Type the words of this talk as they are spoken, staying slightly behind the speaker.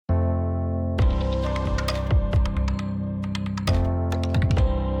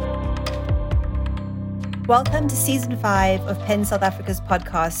Welcome to Season 5 of PEN South Africa's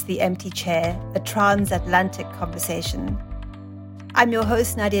podcast, The Empty Chair, a transatlantic conversation. I'm your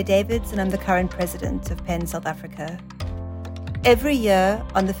host, Nadia Davids, and I'm the current president of PEN South Africa. Every year,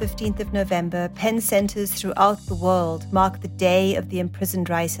 on the 15th of November, PEN centres throughout the world mark the Day of the Imprisoned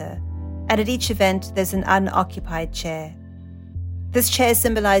Writer, and at each event there's an unoccupied chair. This chair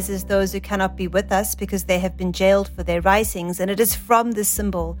symbolises those who cannot be with us because they have been jailed for their writings, and it is from this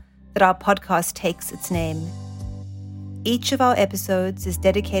symbol that our podcast takes its name. Each of our episodes is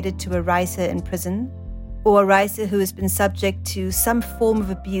dedicated to a writer in prison or a writer who has been subject to some form of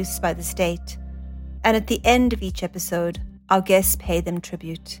abuse by the state. And at the end of each episode, our guests pay them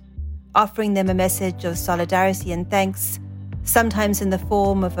tribute, offering them a message of solidarity and thanks, sometimes in the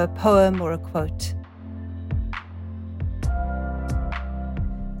form of a poem or a quote.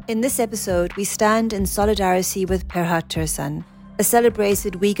 In this episode, we stand in solidarity with Perhat Tursun, a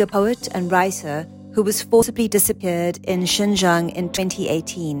celebrated Uyghur poet and writer who was forcibly disappeared in Xinjiang in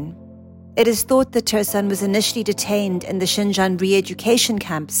 2018. It is thought that Tursun was initially detained in the Xinjiang re-education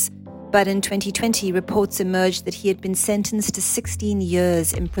camps, but in 2020 reports emerged that he had been sentenced to 16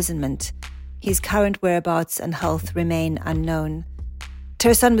 years imprisonment. His current whereabouts and health remain unknown.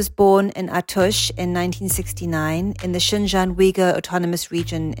 Tursun was born in Atush in 1969 in the Xinjiang Uyghur Autonomous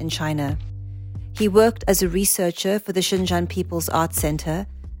Region in China. He worked as a researcher for the Xinjiang People's Art Center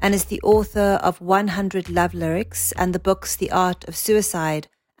and is the author of 100 love lyrics and the books The Art of Suicide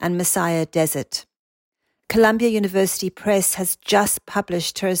and Messiah Desert. Columbia University Press has just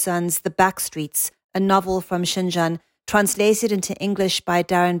published Tursun's The Backstreets, a novel from Xinjiang, translated into English by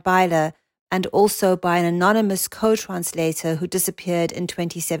Darren Byler and also by an anonymous co-translator who disappeared in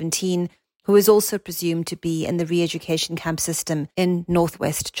 2017, who is also presumed to be in the re-education camp system in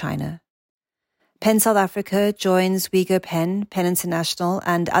northwest China. PEN South Africa joins Uyghur PEN, PEN International,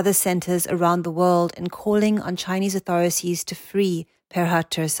 and other centres around the world in calling on Chinese authorities to free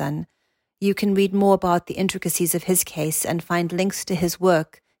Perhat Tursun. You can read more about the intricacies of his case and find links to his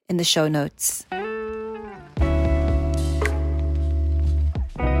work in the show notes.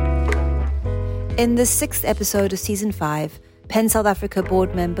 In the 6th episode of Season 5, PEN South Africa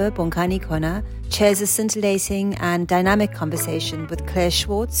board member Bongani Khona chairs a scintillating and dynamic conversation with Claire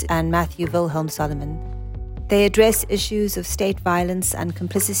Schwartz and Matthew Wilhelm Solomon. They address issues of state violence and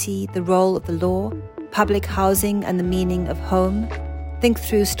complicity, the role of the law, public housing and the meaning of home, think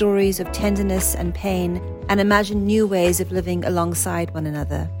through stories of tenderness and pain, and imagine new ways of living alongside one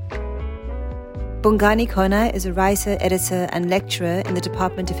another. Bongani Khona is a writer, editor and lecturer in the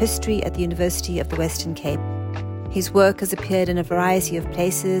Department of History at the University of the Western Cape. His work has appeared in a variety of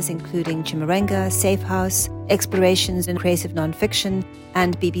places, including Chimurenga, Safe House, Explorations in Creative Nonfiction,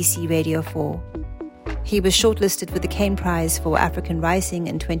 and BBC Radio 4. He was shortlisted for the Caine Prize for African Writing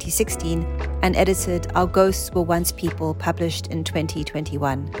in 2016 and edited Our Ghosts Were Once People, published in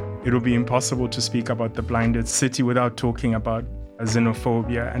 2021. It would be impossible to speak about the blinded city without talking about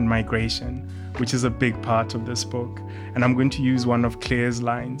xenophobia and migration, which is a big part of this book. And I'm going to use one of Claire's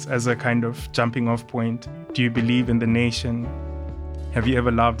lines as a kind of jumping off point. Do you believe in the nation? Have you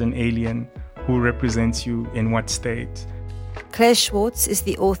ever loved an alien? Who represents you in what state? Claire Schwartz is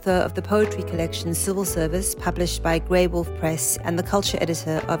the author of the poetry collection Civil Service, published by Grey Wolf Press, and the culture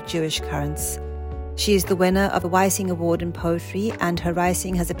editor of Jewish Currents. She is the winner of the Whiting Award in Poetry, and her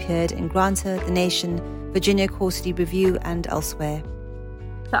writing has appeared in Granta, The Nation, Virginia Quarterly Review, and elsewhere.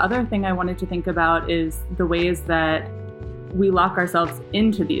 The other thing I wanted to think about is the ways that we lock ourselves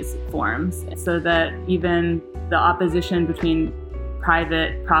into these forms, so that even the opposition between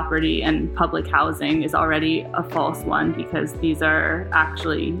private property and public housing is already a false one, because these are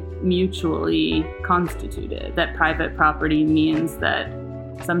actually mutually constituted. That private property means that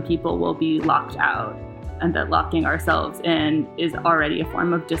some people will be locked out, and that locking ourselves in is already a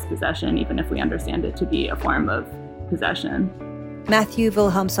form of dispossession, even if we understand it to be a form of possession. Matthew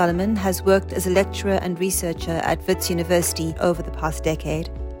Wilhelm Solomon has worked as a lecturer and researcher at Wits University over the past decade,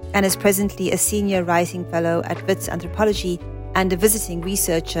 and is presently a senior writing fellow at Wits Anthropology and a visiting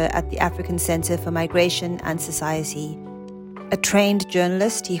researcher at the African Center for Migration and Society. A trained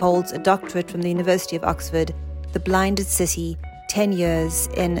journalist, he holds a doctorate from the University of Oxford. The Blinded City, 10 Years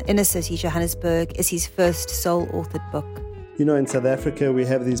in Inner City Johannesburg is his first sole-authored book. You know, in South Africa, we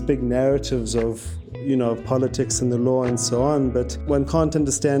have these big narratives of, politics and the law and so on, but one can't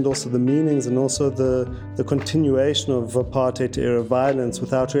understand also the meanings and also the continuation of apartheid-era violence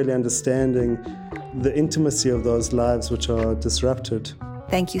without really understanding the intimacy of those lives which are disrupted.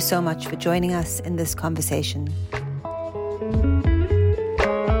 Thank you so much for joining us in this conversation.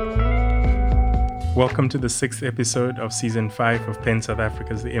 Welcome to the 6th episode of Season 5 of Penn South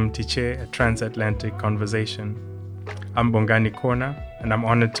Africa's The Empty Chair, a transatlantic conversation. I'm Bongani Kona, and I'm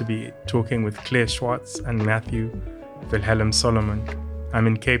honored to be talking with Claire Schwartz and Matthew Wilhelm Solomon. I'm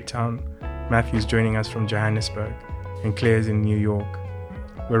in Cape Town, Matthew's joining us from Johannesburg, and Claire's in New York.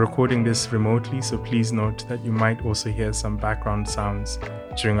 We're recording this remotely, so please note that you might also hear some background sounds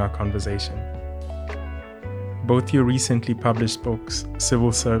during our conversation. Both your recently published books,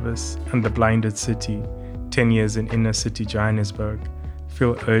 Civil Service and The Blinded City, 10 Years in Inner City Johannesburg,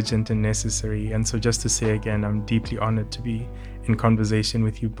 feel urgent and necessary. And so just to say again, I'm deeply honored to be in conversation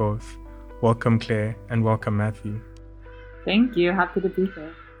with you both. Welcome, Claire, and welcome, Matthew. Thank you. Happy to be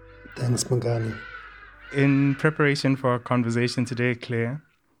here. Thanks, Bongani. In preparation for our conversation today, Claire,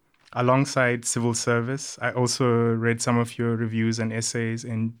 alongside Civil Service, I also read some of your reviews and essays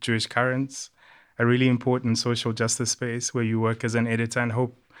in Jewish Currents, a really important social justice space where you work as an editor, and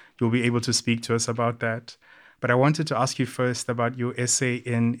hope you'll be able to speak to us about that. But I wanted to ask you first about your essay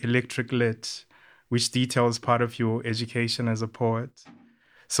in Electric Lit, which details part of your education as a poet.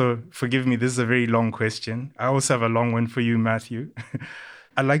 So forgive me, this is a very long question. I also have a long one for you, Matthew.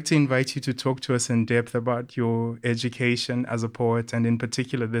 I'd like to invite you to talk to us in depth about your education as a poet, and in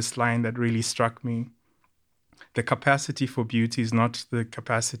particular this line that really struck me. The capacity for beauty is not the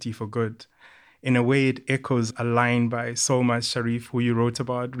capacity for good. In a way, it echoes a line by Solmaz Sharif, who you wrote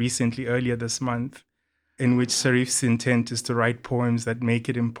about recently earlier this month, in which Sharif's intent is to write poems that make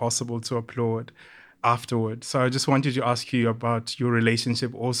it impossible to applaud afterward. So I just wanted to ask you about your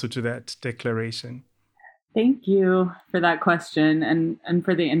relationship also to that declaration. Thank you for that question and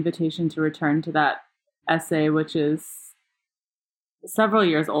for the invitation to return to that essay, which is several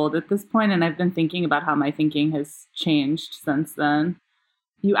years old at this point, and I've been thinking about how my thinking has changed since then.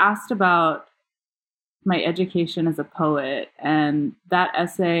 You asked about my education as a poet, and that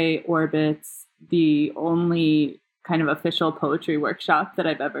essay orbits the only kind of official poetry workshop that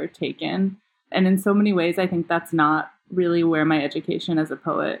I've ever taken. And in so many ways, I think that's not really where my education as a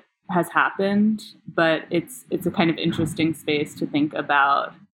poet has happened, but it's a kind of interesting space to think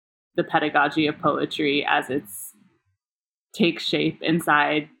about the pedagogy of poetry as it takes shape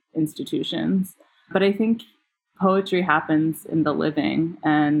inside institutions. But I think poetry happens in the living,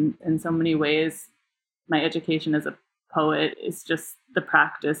 and in so many ways, my education as a poet is just the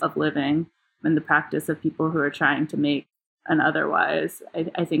practice of living and the practice of people who are trying to make an otherwise.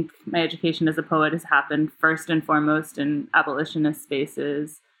 I think my education as a poet has happened first and foremost in abolitionist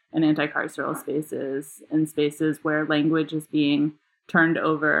spaces and anti-carceral spaces, in spaces where language is being turned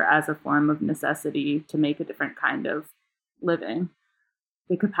over as a form of necessity to make a different kind of living.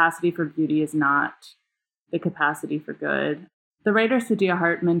 The capacity for beauty is not the capacity for good. The writer Saidiya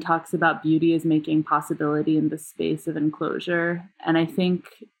Hartman talks about beauty as making possibility in the space of enclosure. And I think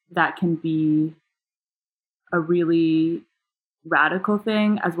that can be a really radical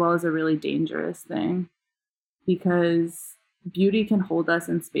thing as well as a really dangerous thing, because beauty can hold us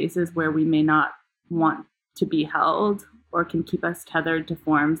in spaces where we may not want to be held, or can keep us tethered to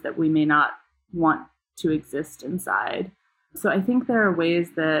forms that we may not want to exist inside. So I think there are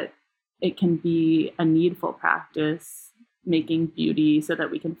ways that it can be a needful practice, making beauty so that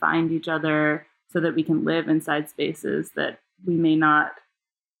we can find each other, so that we can live inside spaces that we may not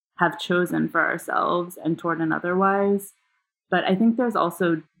have chosen for ourselves and toward an otherwise. But I think there's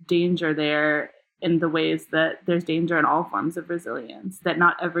also danger there in the ways that there's danger in all forms of resilience, that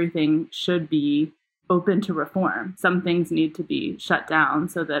not everything should be open to reform. Some things need to be shut down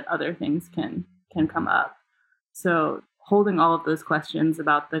so that other things can come up. So holding all of those questions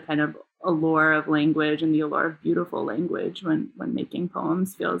about the kind of allure of language and the allure of beautiful language when making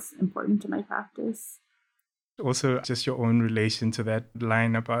poems feels important to my practice. Also, just your own relation to that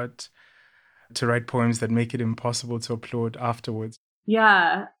line about to write poems that make it impossible to applaud afterwards.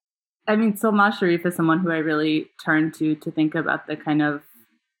 Yeah. I mean, Solmaz Sharif is someone who I really turn to think about the kind of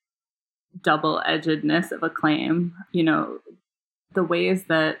double-edgedness of acclaim. You know, the ways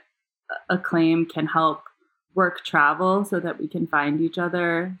that acclaim can help work travel so that we can find each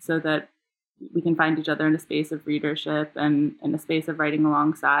other, so that we can find each other in a space of readership and in a space of writing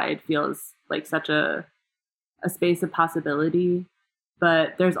alongside feels like such a space of possibility.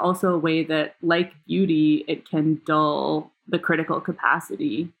 But there's also a way that, like beauty, it can dull the critical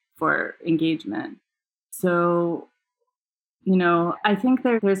capacity for engagement. So, you know, I think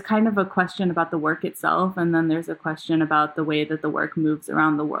there's kind of a question about the work itself, and then there's a question about the way that the work moves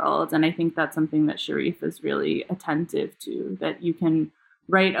around the world. And I think that's something that Sharif is really attentive to, that you can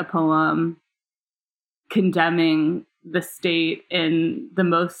write a poem condemning the state in the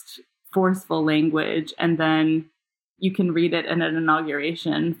most forceful language, and then you can read it in an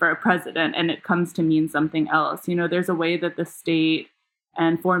inauguration for a president and it comes to mean something else. There's a way that the state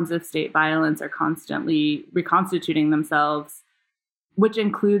and forms of state violence are constantly reconstituting themselves, which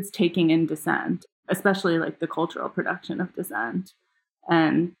includes taking in dissent, especially like the cultural production of dissent,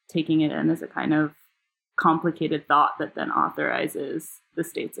 and taking it in as a kind of complicated thought that then authorizes the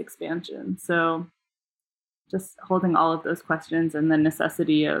state's expansion. So just holding all of those questions and the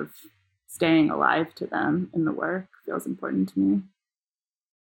necessity of staying alive to them in the work feels important to me.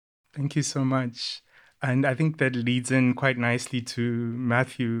 Thank you so much. And I think that leads in quite nicely to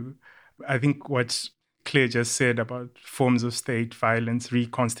Matthew. I think what Claire just said about forms of state violence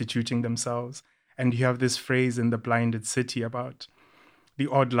reconstituting themselves. And you have this phrase in The Blinded City about the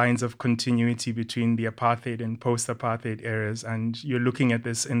odd lines of continuity between the apartheid and post-apartheid eras. And you're looking at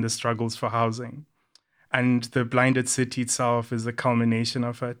this in the struggles for housing. And The Blinded City itself is the culmination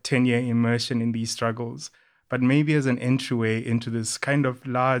of a 10-year immersion in these struggles. But maybe as an entryway into this kind of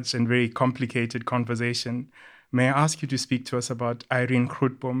large and very complicated conversation, may I ask you to speak to us about Irene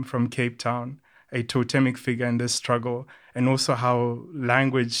Grootboom from Cape Town, a totemic figure in this struggle, and also how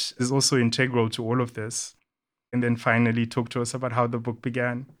language is also integral to all of this. And then finally talk to us about how the book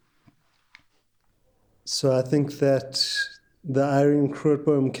began. So I think that the Irene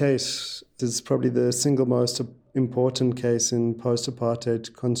Grootboom case is probably the single most important case in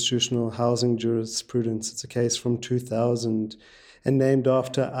post-apartheid constitutional housing jurisprudence. It's a case from 2000 and named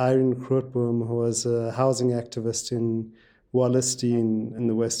after Irene Grootboom, who was a housing activist in Wallerstein in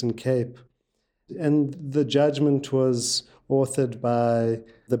the Western Cape. And the judgment was authored by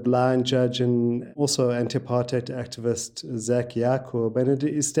the blind judge and also anti-apartheid activist Zach Yacob, and it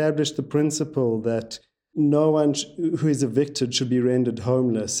established the principle that no one who is evicted should be rendered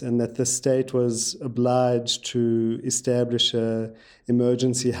homeless, and that the state was obliged to establish an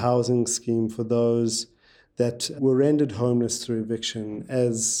emergency housing scheme for those that were rendered homeless through eviction,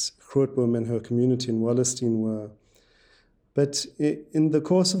 as Grootboom and her community in Wallerstein were. But in the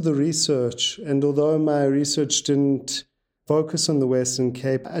course of the research, and although my research didn't focus on the Western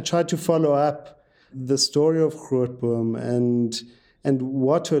Cape, I tried to follow up the story of Grootboom and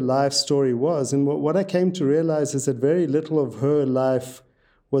what her life story was. And what I came to realize is that very little of her life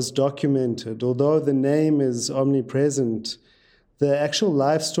was documented. Although the name is omnipresent, the actual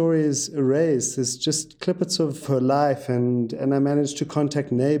life story is erased. There's just clippets of her life, and I managed to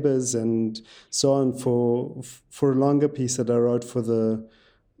contact neighbors and so on for a longer piece that I wrote for the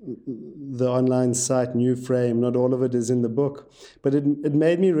online site New Frame. Not all of it is in the book, but it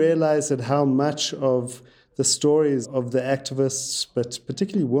made me realize that how much of the stories of the activists, but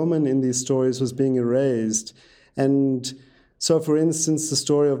particularly women in these stories, was being erased. And so, for instance, the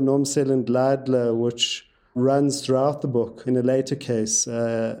story of Nomsela Ndladla, which runs throughout the book in a later case,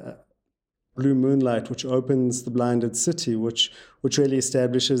 Blue Moonlight, which opens The Blinded City, which really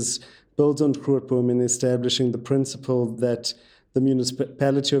builds on Grootboom in establishing the principle that the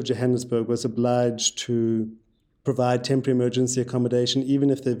municipality of Johannesburg was obliged to provide temporary emergency accommodation, even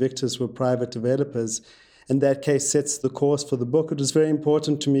if the victors were private developers. And that case sets the course for the book. It was very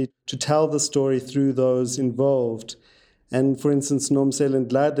important to me to tell the story through those involved. And for instance, Nomsela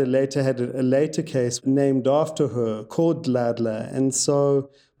Ndladla later had a later case named after her called Ndladla. And so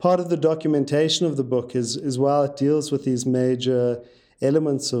part of the documentation of the book is while it deals with these major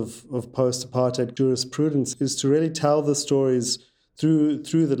elements of post-apartheid jurisprudence, is to really tell the stories through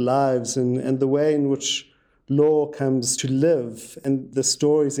the lives and the way in which law comes to live and the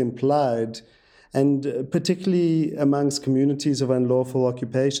stories implied, and particularly amongst communities of unlawful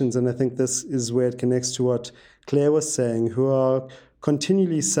occupations. And I think this is where it connects to what Claire was saying, who are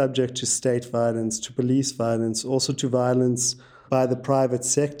continually subject to state violence, to police violence, also to violence by the private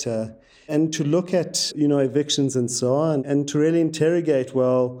sector, and to look at, evictions and so on, and to really interrogate,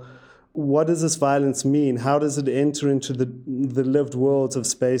 well, what does this violence mean? How does it enter into the lived worlds of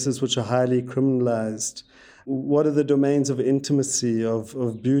spaces which are highly criminalized? What are the domains of intimacy,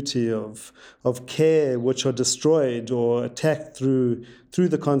 of beauty, of care, which are destroyed or attacked through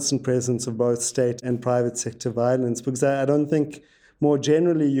the constant presence of both state and private sector violence? Because I don't think more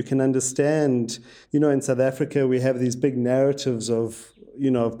generally you can understand, in South Africa we have these big narratives of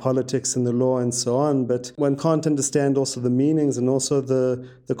politics and the law and so on, but one can't understand also the meanings and also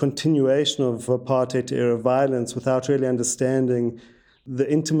the continuation of apartheid-era violence without really understanding the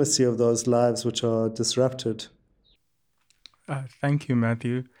intimacy of those lives which are disrupted. Thank you,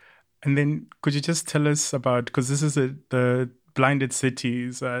 Matthew. And then could you just tell us about, because this is the Blinded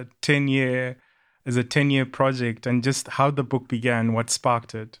Cities 10-year project, and just how the book began, what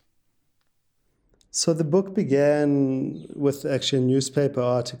sparked it? So the book began with actually a newspaper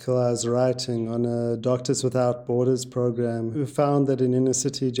article I was writing on a Doctors Without Borders program, who found that in inner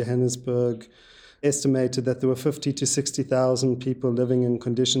city Johannesburg, estimated that there were 50 to 60,000 people living in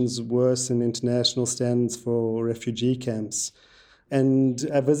conditions worse than international standards for refugee camps. And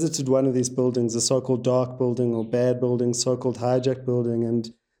I visited one of these buildings, a so-called dark building or bad building, so-called hijack building,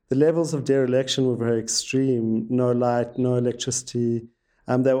 and the levels of dereliction were very extreme. No light, no electricity.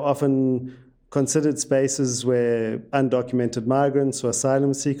 They were often considered spaces where undocumented migrants or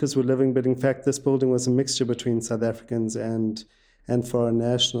asylum seekers were living, but in fact this building was a mixture between South Africans and foreign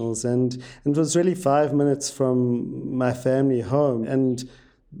nationals. And it was really 5 minutes from my family home. And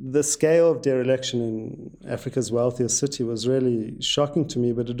the scale of dereliction in Africa's wealthiest city was really shocking to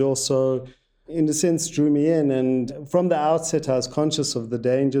me, but it also, in a sense, drew me in. And from the outset, I was conscious of the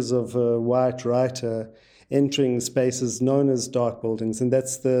dangers of a white writer entering spaces known as dark buildings. And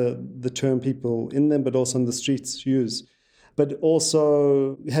that's the term people in them, but also on the streets use. But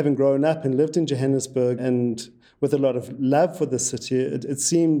also, having grown up and lived in Johannesburg and with a lot of love for the city, it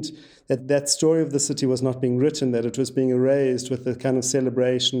seemed that story of the city was not being written, that it was being erased with the kind of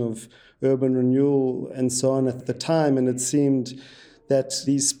celebration of urban renewal and so on at the time. And it seemed that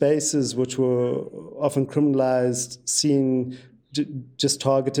these spaces, which were often criminalized, seen just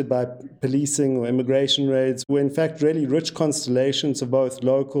targeted by policing or immigration raids, were in fact really rich constellations of both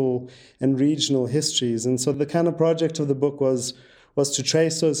local and regional histories. And so the kind of project of the book was to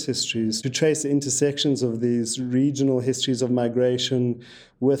trace those histories, to trace the intersections of these regional histories of migration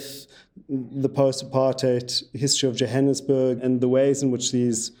with the post-apartheid history of Johannesburg and the ways in which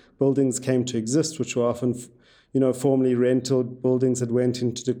these buildings came to exist, which were often, formerly rental buildings that went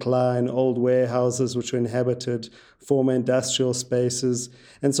into decline, old warehouses which were inhabited, former industrial spaces.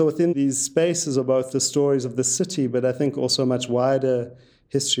 And so within these spaces are both the stories of the city, but I think also a much wider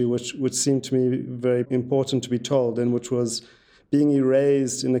history, which seemed to me very important to be told, and which was being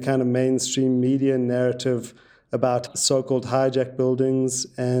erased in a kind of mainstream media narrative about so-called hijack buildings,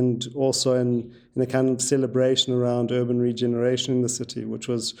 and also in a kind of celebration around urban regeneration in the city, which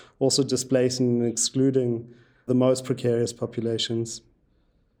was also displacing and excluding the most precarious populations.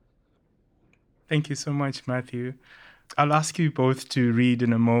 Thank you so much, Matthew. I'll ask you both to read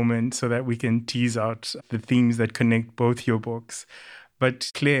in a moment so that we can tease out the themes that connect both your books.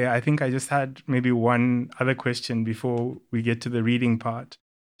 But Claire, I think I just had maybe one other question before we get to the reading part.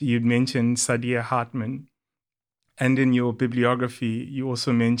 You'd mentioned Saidiya Hartman. And in your bibliography, you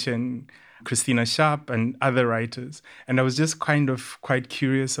also mentioned Christina Sharp and other writers. And I was just kind of quite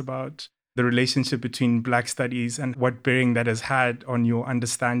curious about the relationship between Black studies and what bearing that has had on your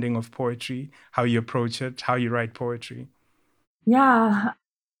understanding of poetry, how you approach it, how you write poetry. Yeah,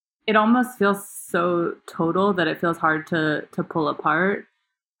 it almost feels so total that it feels hard to pull apart.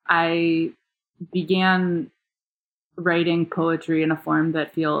 I began writing poetry in a form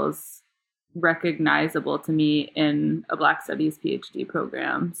that feels recognizable to me in a Black Studies PhD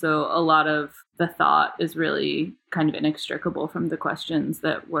program. So a lot of the thought is really kind of inextricable from the questions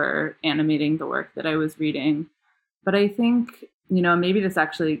that were animating the work that I was reading. But I think, maybe this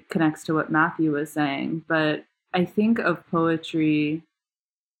actually connects to what Matthew was saying, but I think of poetry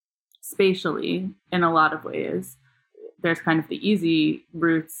spatially in a lot of ways. There's kind of the easy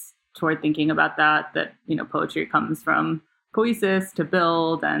routes toward thinking about that, poetry comes from poesis to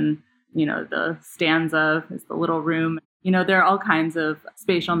build, and, the stanza is the little room. There are all kinds of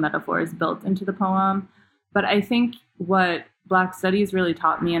spatial metaphors built into the poem. But I think what Black studies really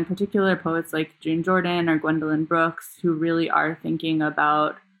taught me, in particular poets like June Jordan or Gwendolyn Brooks, who really are thinking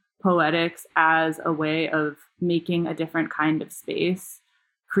about poetics as a way of making a different kind of space,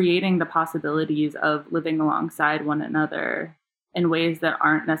 creating the possibilities of living alongside one another in ways that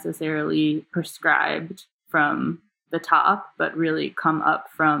aren't necessarily prescribed from the top, but really come up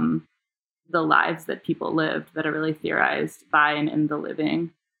from the lives that people lived, that are really theorized by and in the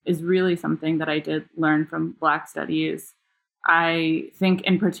living, is really something that I did learn from Black studies. I think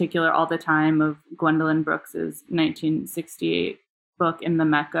in particular all the time of Gwendolyn Brooks's 1968 book In the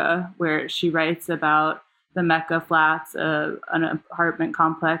Mecca, where she writes about the Mecca Flats, an apartment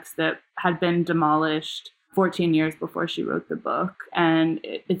complex that had been demolished 14 years before she wrote the book. And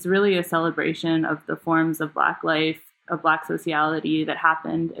it's really a celebration of the forms of Black life, of Black sociality that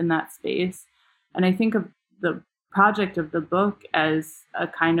happened in that space. And I think of the project of the book as a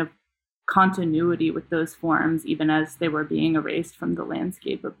kind of continuity with those forms, even as they were being erased from the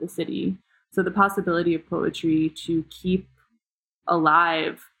landscape of the city. So the possibility of poetry to keep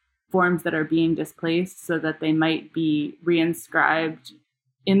alive forms that are being displaced so that they might be reinscribed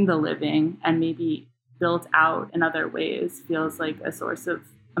in the living and maybe built out in other ways feels like a source of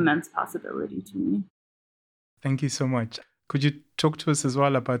immense possibility to me. Thank you so much. Could you talk to us as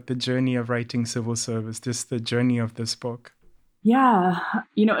well about the journey of writing civil service, just the journey of this book? Yeah,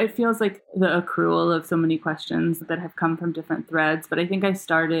 it feels like the accrual of so many questions that have come from different threads, but I think I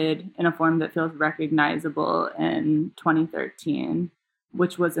started in a form that feels recognizable in 2013,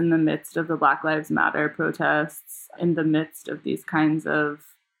 which was in the midst of the Black Lives Matter protests, in the midst of these kinds of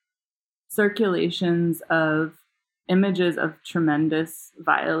circulations of images of tremendous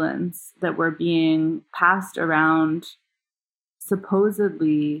violence that were being passed around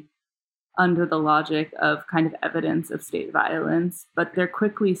supposedly under the logic of kind of evidence of state violence, but there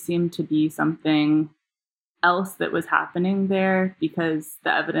quickly seemed to be something else that was happening there, because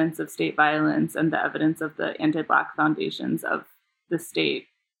the evidence of state violence and the evidence of the anti-Black foundations of the state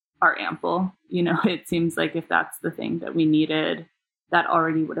are ample. It seems like if that's the thing that we needed, that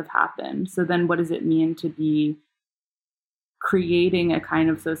already would have happened. So then what does it mean to be creating a kind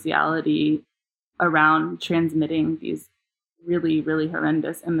of sociality around transmitting these really, really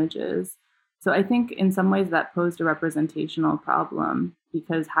horrendous images? So I think in some ways that posed a representational problem,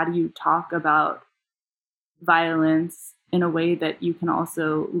 because how do you talk about violence in a way that you can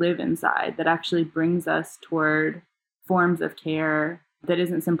also live inside, that actually brings us toward forms of care that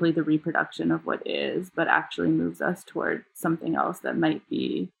isn't simply the reproduction of what is, but actually moves us toward something else that might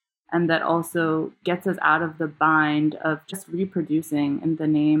be, and that also gets us out of the bind of just reproducing in the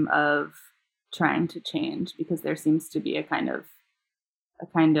name of trying to change, because there seems to be a kind of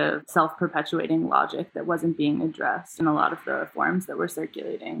self-perpetuating logic that wasn't being addressed in a lot of the forms that were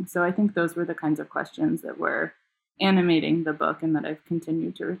circulating. So I think those were the kinds of questions that were animating the book and that I've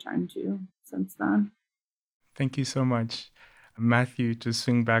continued to return to since then. Thank you so much. Matthew, to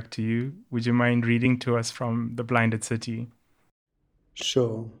swing back to you, would you mind reading to us from The Blinded City?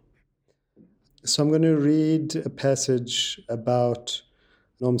 Sure. So I'm going to read a passage about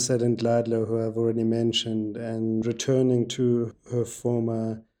Nomsa Ndladla, who I've already mentioned, and returning to her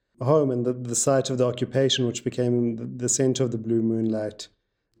former home and the site of the occupation, which became the center of the Blue Moonlight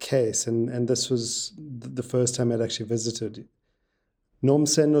case. And this was the first time I'd actually visited.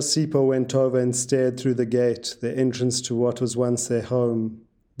 Nomsa and Nosipo went over and stared through the gate, the entrance to what was once their home.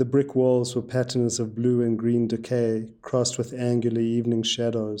 The brick walls were patterns of blue and green decay, crossed with angular evening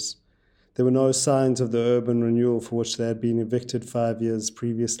shadows. There were no signs of the urban renewal for which they had been evicted 5 years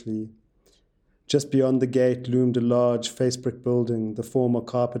previously. Just beyond the gate loomed a large face-brick building, the former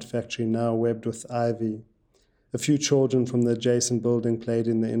carpet factory now webbed with ivy. A few children from the adjacent building played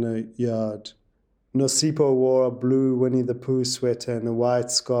in the inner yard. Nosipo wore a blue Winnie the Pooh sweater and a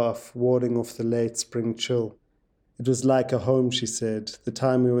white scarf, warding off the late spring chill. It was like a home, she said. The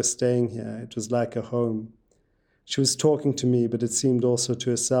time we were staying here, it was like a home. She was talking to me, but it seemed also to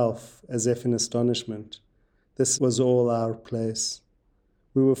herself, as if in astonishment. This was all our place.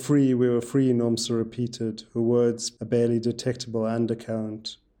 We were free, Nomsa repeated, her words a barely detectable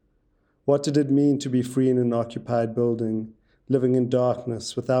undercurrent. What did it mean to be free in an occupied building, living in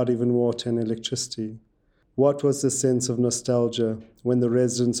darkness, without even water and electricity? What was the sense of nostalgia when the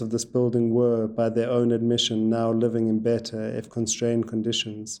residents of this building were, by their own admission, now living in better, if constrained,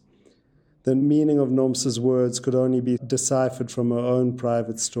 conditions? The meaning of Nomsa's words could only be deciphered from her own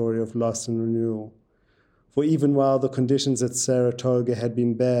private story of loss and renewal. For even while the conditions at Saratoga had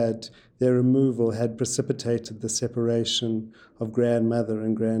been bad, their removal had precipitated the separation of grandmother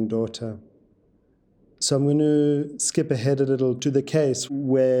and granddaughter. So I'm going to skip ahead a little to the case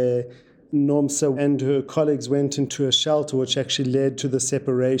where Nomsa and her colleagues went into a shelter, which actually led to the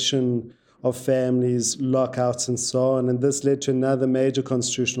separation of families, lockouts, and so on. And this led to another major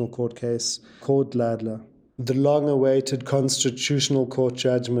constitutional court case called Ndladla. The long-awaited constitutional court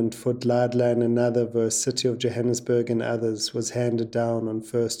judgment for Ndladla and another versus City of Johannesburg and others was handed down on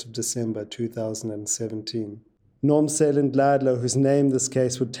 1st of December 2017. Nomsa Ndladla, whose name this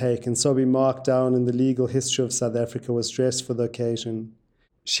case would take and so be marked down in the legal history of South Africa, was dressed for the occasion.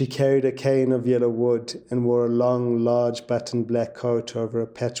 She carried a cane of yellow wood and wore a long, large buttoned black coat over a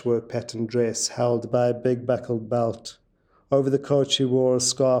patchwork patterned dress held by a big buckled belt. Over the coat she wore a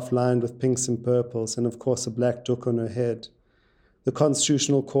scarf lined with pinks and purples and of course a black doek on her head. The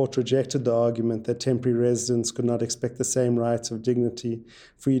Constitutional Court rejected the argument that temporary residents could not expect the same rights of dignity,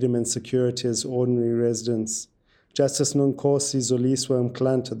 freedom and security as ordinary residents. Justice Nonkosi Zoliswa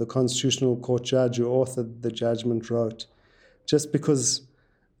Mklanta, the Constitutional Court judge who authored the judgment, wrote, "Just because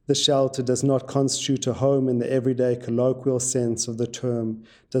the shelter does not constitute a home in the everyday colloquial sense of the term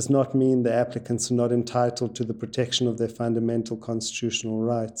does not mean the applicants are not entitled to the protection of their fundamental constitutional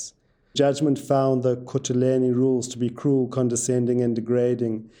rights." Judgment found the Kotuleni rules to be cruel, condescending, and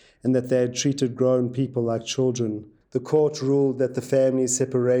degrading, and that they had treated grown people like children, The court ruled that the family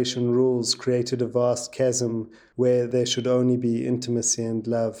separation rules created a vast chasm where there should only be intimacy and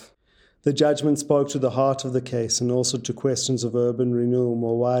love. The judgment spoke to the heart of the case and also to questions of urban renewal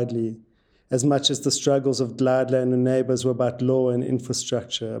more widely. As much as the struggles of Dladla and her neighbours were about law and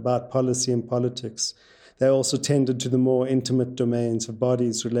infrastructure, about policy and politics, they also tended to the more intimate domains of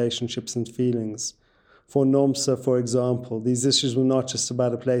bodies, relationships and feelings. For Nomsa, for example, these issues were not just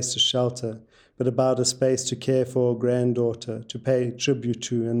about a place to shelter, but about a space to care for her granddaughter, to pay tribute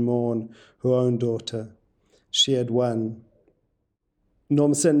to and mourn her own daughter. She had won.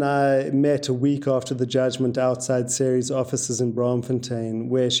 Nomsa and I met a week after the judgment outside Seri's offices in Braamfontein,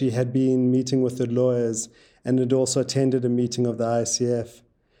 where she had been meeting with her lawyers and had also attended a meeting of the ICF.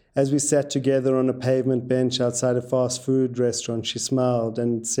 As we sat together on a pavement bench outside a fast food restaurant, she smiled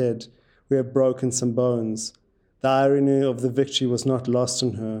and said, "We have broken some bones." The irony of the victory was not lost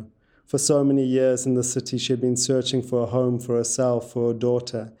on her. For so many years in the city, she had been searching for a home for herself, for her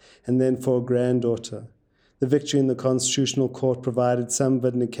daughter, and then for her granddaughter. The victory in the Constitutional Court provided some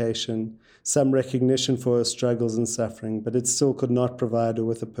vindication, some recognition for her struggles and suffering, but it still could not provide her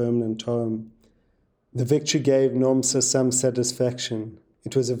with a permanent home. The victory gave Nomsa some satisfaction.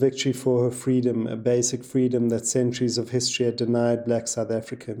 It was a victory for her freedom, a basic freedom that centuries of history had denied black South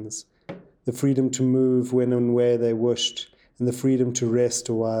Africans. The freedom to move when and where they wished, and the freedom to rest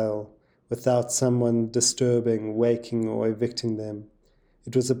a while, without someone disturbing, waking, or evicting them.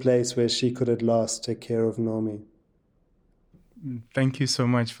 It was a place where she could at last take care of Nomi. Thank you so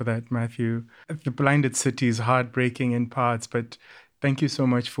much for that, Matthew. The Blinded City is heartbreaking in parts, but thank you so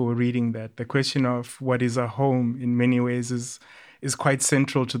much for reading that. The question of what is a home in many ways is quite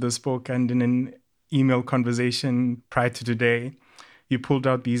central to this book. And in an email conversation prior to today, you pulled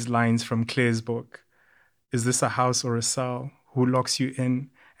out these lines from Claire's book. Is this a house or a cell? Who locks you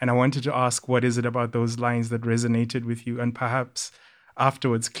in? And I wanted to ask, what is it about those lines that resonated with you? And perhaps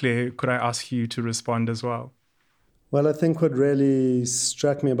afterwards, Claire, could I ask you to respond as well? Well, I think what really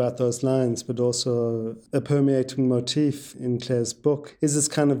struck me about those lines, but also a permeating motif in Claire's book, is this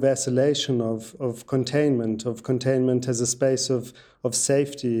kind of vacillation of containment as a space of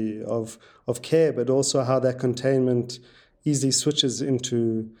safety, of care, but also how that containment easily switches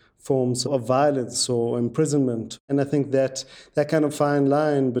into forms of violence or imprisonment. And I think that kind of fine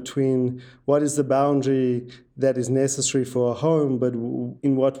line between what is the boundary that is necessary for a home, but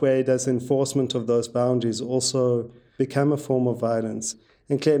in what way does enforcement of those boundaries also become a form of violence?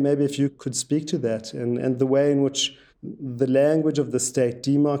 And Claire, maybe if you could speak to that and the way in which the language of the state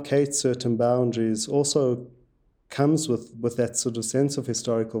demarcates certain boundaries also comes with that sort of sense of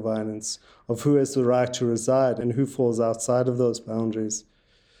historical violence, of who has the right to reside and who falls outside of those boundaries.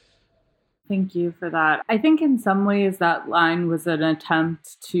 Thank you for that. I think in some ways that line was an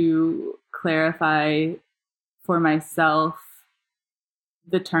attempt to clarify for myself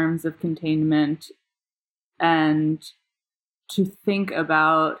the terms of containment and to think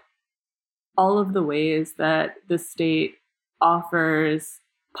about all of the ways that the state offers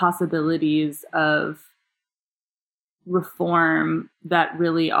possibilities of reform that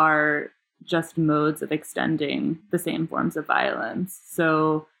really are just modes of extending the same forms of violence.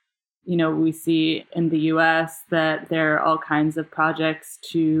 So, we see in the US that there are all kinds of projects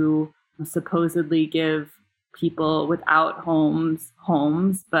to supposedly give people without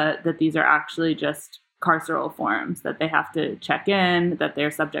homes, but that these are actually just carceral forms, that they have to check in, that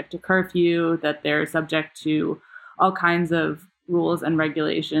they're subject to curfew, that they're subject to all kinds of rules and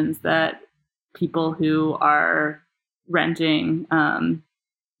regulations that people who are renting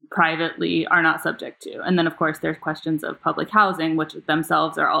privately are not subject to. And then, of course, there's questions of public housing, which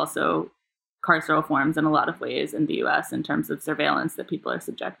themselves are also carceral forms in a lot of ways in the US in terms of surveillance that people are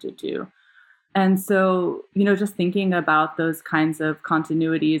subjected to. And so, just thinking about those kinds of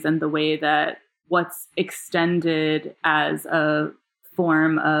continuities and the way that what's extended as a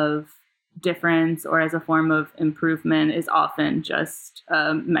form of difference or as a form of improvement is often just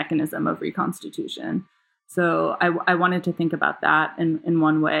a mechanism of reconstitution. So I wanted to think about that in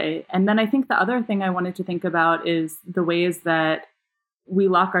one way. And then I think the other thing I wanted to think about is the ways that we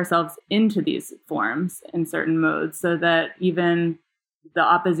lock ourselves into these forms in certain modes, so that even the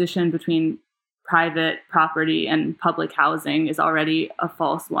opposition between private property and public housing is already a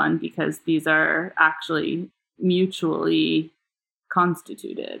false one, because these are actually mutually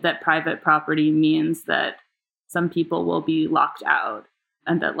constituted, that private property means that some people will be locked out,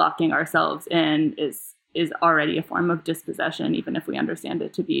 and that locking ourselves in is already a form of dispossession, even if we understand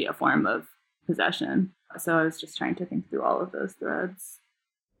it to be a form of possession. So I was just trying to think through all of those threads.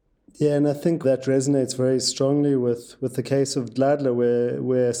 Yeah, and I think that resonates very strongly with the case of Dladla,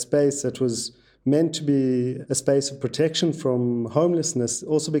 where a space that was meant to be a space of protection from homelessness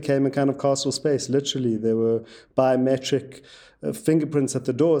also became a kind of castle space, literally. There were biometric fingerprints at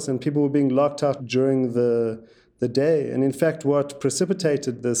the doors, and people were being locked out during the day. And in fact, what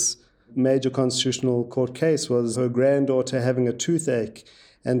precipitated this major constitutional court case was her granddaughter having a toothache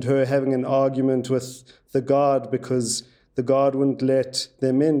and her having an argument with the guard because the guard wouldn't let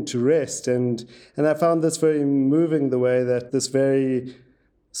them in to rest. And I found this very moving, the way that this very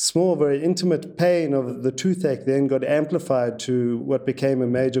small, very intimate pain of the toothache then got amplified to what became a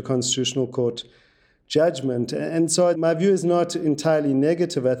major constitutional court judgment. And so my view is not entirely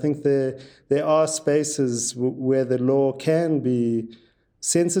negative. I think there are spaces where the law can be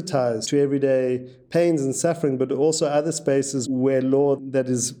sensitized to everyday pains and suffering, but also other spaces where law that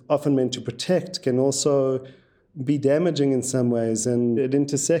is often meant to protect can also be damaging in some ways. And it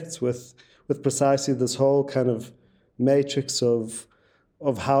intersects with precisely this whole kind of matrix of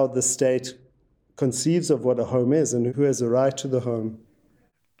how the state conceives of what a home is and who has a right to the home.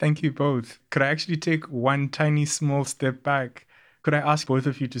 Thank you both. Could I actually take one tiny small step back? Could I ask both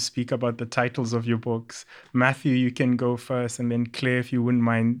of you to speak about the titles of your books? Matthew, you can go first, and then Claire, if you wouldn't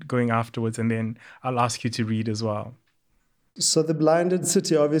mind going afterwards, and then I'll ask you to read as well. So The Blinded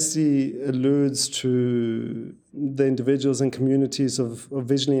City obviously alludes to the individuals and communities of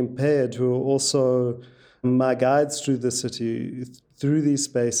visually impaired who are also my guides through the city, through these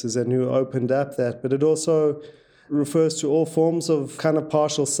spaces, and who opened up that. But it also refers to all forms of kind of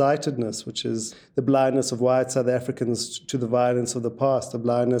partial sightedness, which is the blindness of white South Africans to the violence of the past, the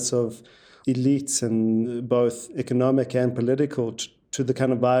blindness of elites, and both economic and political, to the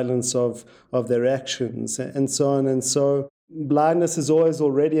kind of violence of their actions, and so on. And so blindness is always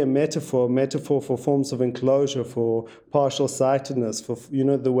already a metaphor for forms of enclosure, for partial sightedness, for,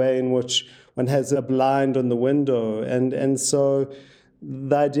 the way in which one has a blind on the window. And so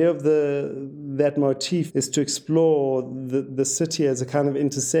the idea of that motif is to explore the city as a kind of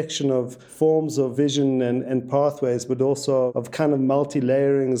intersection of forms of vision and pathways, but also of kind of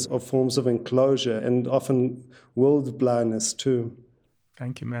multi-layerings of forms of enclosure and often world blindness too.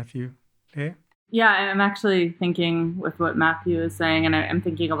 Thank you, Matthew. Claire? Yeah, I'm actually thinking with what Matthew is saying, and I'm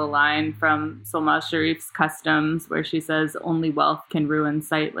thinking of a line from Solmaz Sharif's Customs, where she says, "Only wealth can ruin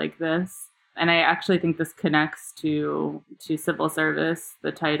sight like this." And I actually think this connects to civil service,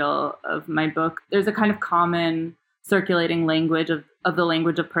 the title of my book. There's a kind of common circulating language of the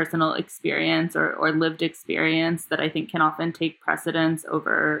language of personal experience or lived experience that I think can often take precedence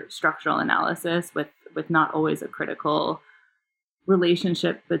over structural analysis with not always a critical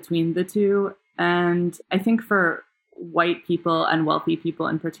relationship between the two. And I think for white people and wealthy people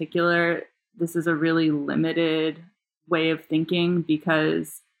in particular, this is a really limited way of thinking,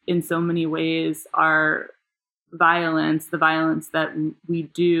 because in so many ways our violence, the violence that we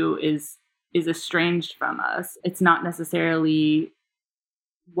do is estranged from us. It's not necessarily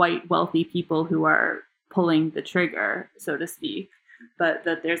white wealthy people who are pulling the trigger, so to speak, but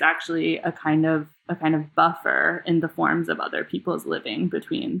that there's actually a kind of buffer in the forms of other people's living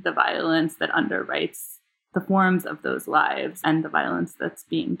between the violence that underwrites the forms of those lives and the violence that's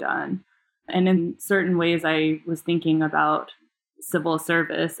being done. And in certain ways, I was thinking about civil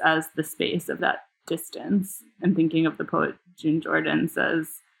service as the space of that distance. I'm thinking of the poet June Jordan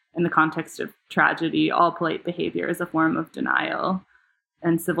says, in the context of tragedy, all polite behavior is a form of denial.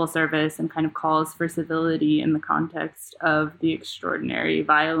 And civil service and kind of calls for civility in the context of the extraordinary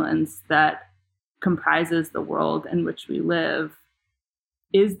violence that comprises the world in which we live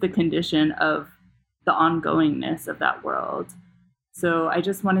is the condition of the ongoingness of that world. So I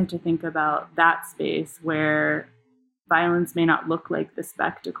just wanted to think about that space where violence may not look like the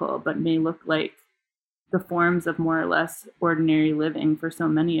spectacle, but may look like the forms of more or less ordinary living for so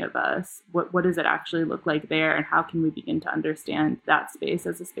many of us. What does it actually look like there, and how can we begin to understand that space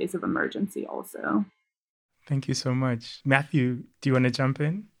as a space of emergency also? Thank you so much. Matthew, do you want to jump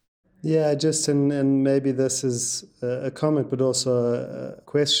in? Yeah, just, and maybe this is a comment, but also a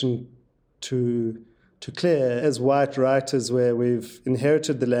question to Claire. As white writers, where we've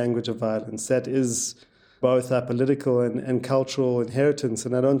inherited the language of violence, that is both our political and cultural inheritance,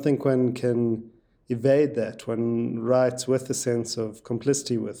 and I don't think one can evade that. One writes with a sense of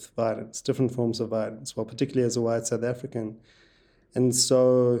complicity with violence, different forms of violence, well, particularly as a white South African. And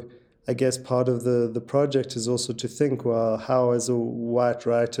so I guess part of the project is also to think, well, how as a white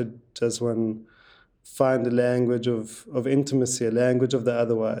writer does one find a language of intimacy, a language of the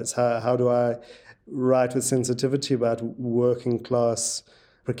otherwise? How do I write with sensitivity about working class,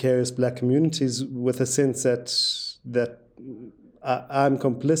 precarious black communities with a sense that I'm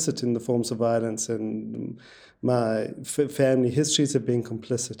complicit in the forms of violence, and my family histories have been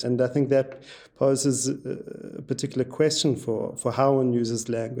complicit. And I think that poses a particular question for how one uses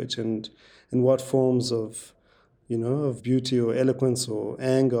language and what forms of beauty or eloquence or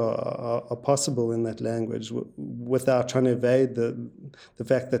anger are possible in that language without trying to evade the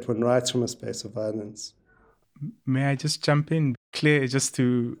fact that one writes from a space of violence. May I just jump in? Claire, just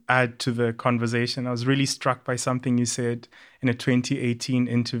to add to the conversation, I was really struck by something you said in a 2018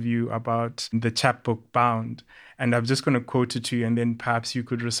 interview about the chapbook Bound. And I'm just going to quote it to you, and then perhaps you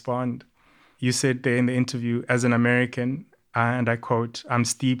could respond. You said there in the interview, as an American, and I quote, "I'm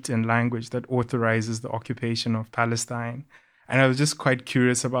steeped in language that authorizes the occupation of Palestine." And I was just quite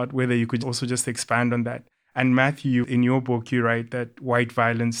curious about whether you could also just expand on that. And Matthew, in your book, you write that white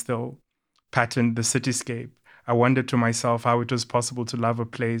violence still patterned the cityscape. I wondered to myself how it was possible to love a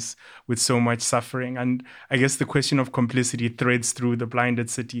place with so much suffering. And I guess the question of complicity threads through The Blinded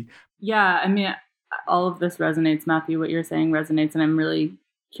City. Yeah, I mean, all of this resonates, Matthew. What you're saying resonates, and I'm really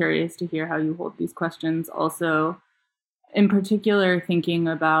curious to hear how you hold these questions. Also, in particular, thinking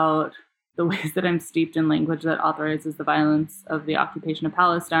about the ways that I'm steeped in language that authorizes the violence of the occupation of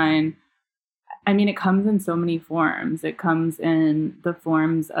Palestine. I mean, it comes in so many forms. It comes in the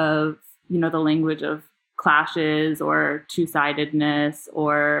forms of, the language of clashes or two-sidedness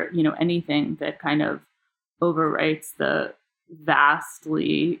or, anything that kind of overwrites the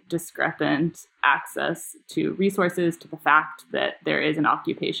vastly discrepant access to resources, to the fact that there is an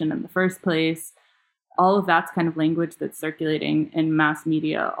occupation in the first place. All of that's kind of language that's circulating in mass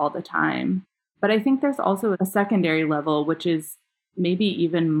media all the time. But I think there's also a secondary level, which is maybe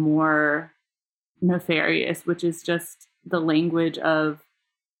even more nefarious, which is just the language of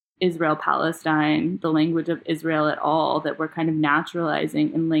Israel-Palestine, the language of Israel at all, that we're kind of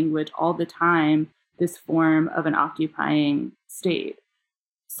naturalizing in language all the time, this form of an occupying state.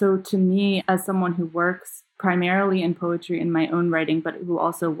 So to me, as someone who works primarily in poetry in my own writing, but who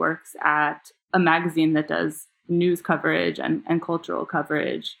also works at a magazine that does news coverage and cultural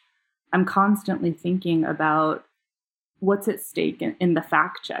coverage, I'm constantly thinking about what's at stake in the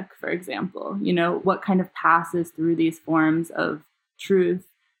fact check, for example. What kind of passes through these forms of truth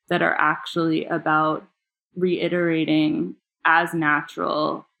that are actually about reiterating as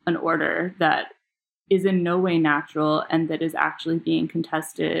natural an order that is in no way natural and that is actually being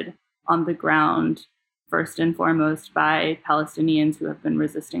contested on the ground, first and foremost by Palestinians who have been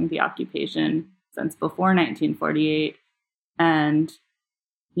resisting the occupation since before 1948, and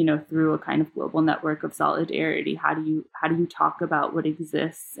through a kind of global network of solidarity. How do you talk about what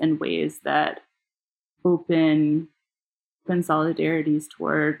exists in ways that open solidarities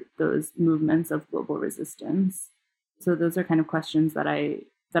toward those movements of global resistance? So those are kind of questions that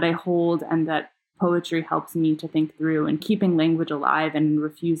I hold, and that poetry helps me to think through, and keeping language alive and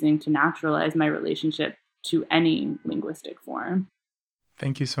refusing to naturalize my relationship to any linguistic form.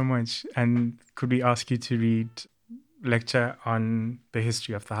 Thank you so much. And could we ask you to read lecture on the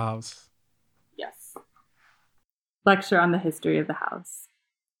history of the house? Yes. Lecture on the history of the house.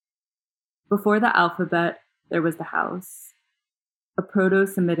 Before the alphabet, there was the house. A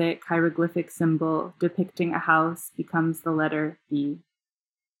Proto-Semitic hieroglyphic symbol depicting a house becomes the letter B.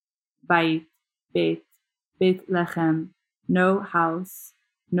 Bait, Beit, Beit Lechem, no house,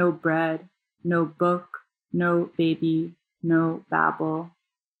 no bread, no book, no baby, no Babel.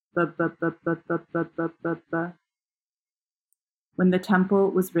 When the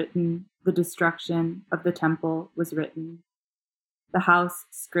temple was written, the destruction of the temple was written. The house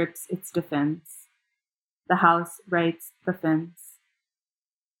scripts its defense. The house writes the fence.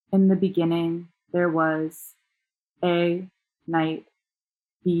 In the beginning, there was A, night,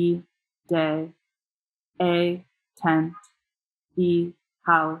 B, day, A, tent, B,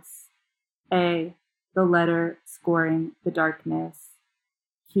 house, A, the letter scoring the darkness,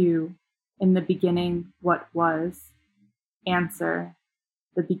 Q, in the beginning, what was, answer,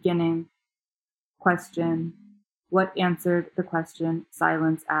 the beginning, question, what answered the question,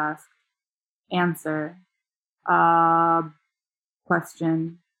 silence asked, answer,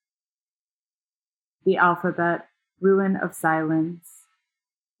 question, the alphabet, ruin of silence,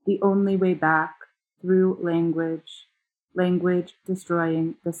 the only way back through language, language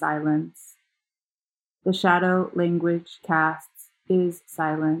destroying the silence. The shadow language casts is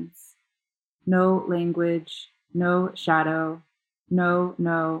silence. No language, no shadow, no,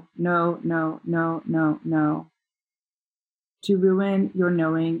 no, no, no, no, no, no. To ruin your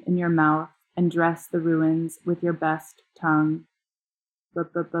knowing in your mouth and dress the ruins with your best tongue.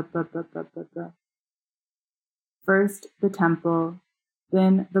 First the temple,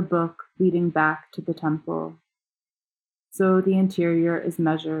 then the book leading back to the temple. So the interior is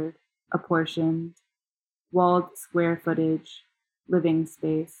measured, apportioned. walled square footage, living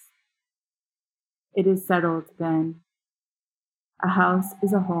space. It is settled then. A house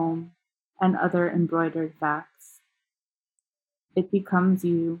is a home, and other embroidered facts. It becomes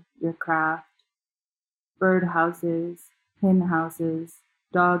you, your craft. Bird houses, hen houses,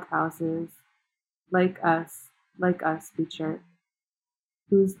 dog houses. Like us we chirp.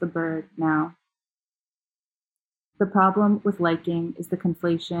 Who's the bird now? The problem with liking is the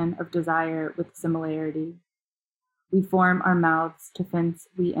conflation of desire with similarity. We form our mouths to fence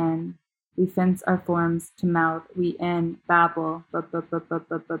we in. We fence our forms to mouth we in, babble, b.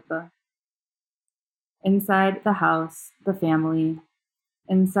 Inside the house, the family.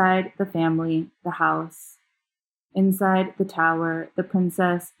 Inside the family, the house. Inside the tower, the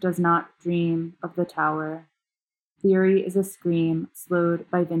princess does not dream of the tower. Theory is a scream slowed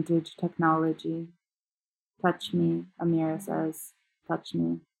by vintage technology. Touch me, Amira says. Touch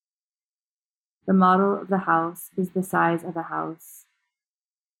me. The model of the house is the size of a house.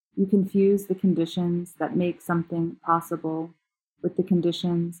 You confuse the conditions that make something possible with the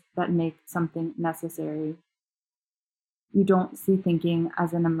conditions that make something necessary. You don't see thinking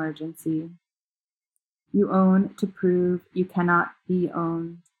as an emergency. You own to prove you cannot be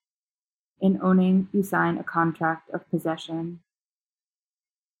owned. In owning, you sign a contract of possession.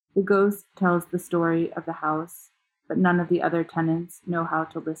 The ghost tells the story of the house, but none of the other tenants know how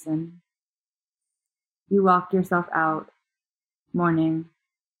to listen. You lock yourself out. Morning.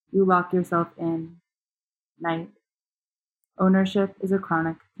 You lock yourself in. Night. Ownership is a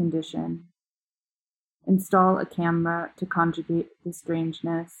chronic condition. Install a camera to conjugate the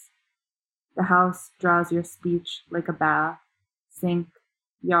strangeness. The house draws your speech like a bath. Sink,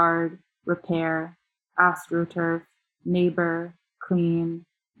 yard, repair, astroturf, neighbor, clean,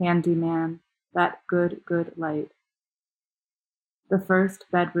 handyman, that good light. The first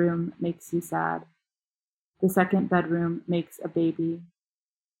bedroom makes you sad. The second bedroom makes a baby.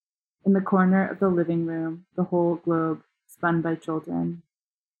 In the corner of the living room, the whole globe spun by children.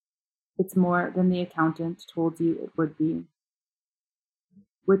 It's more than the accountant told you it would be.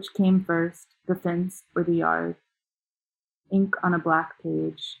 Which came first, the fence or the yard? Ink on a black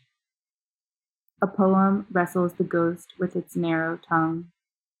page. A poem wrestles the ghost with its narrow tongue.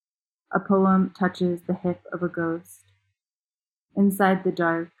 A poem touches the hip of a ghost. Inside the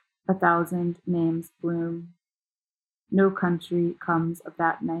dark, 1,000 names bloom. No country comes of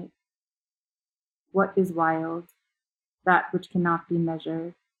that night. What is wild? That which cannot be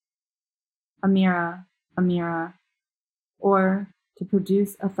measured. Amira, or to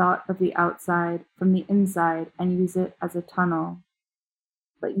produce a thought of the outside from the inside and use it as a tunnel.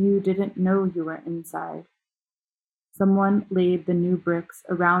 But you didn't know you were inside. Someone laid the new bricks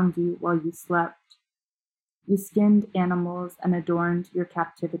around you while you slept. You skinned animals and adorned your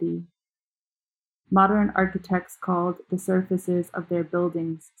captivity. Modern architects called the surfaces of their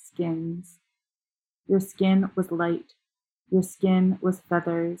buildings skins. Your skin was light. Your skin was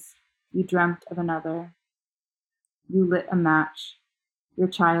feathers. You dreamt of another. You lit a match. Your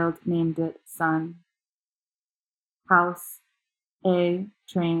child named it Sun. House. A,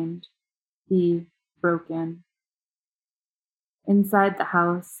 trained. B, broken. Inside the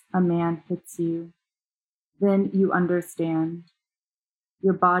house, a man hits you. Then you understand.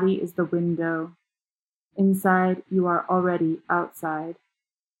 Your body is the window. Inside, you are already outside.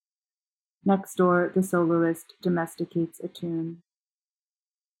 Next door, the soloist domesticates a tune.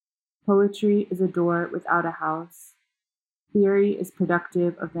 Poetry is a door without a house. Theory is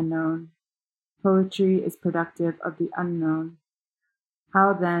productive of the known. Poetry is productive of the unknown.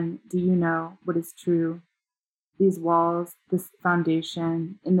 How then do you know what is true? These walls, this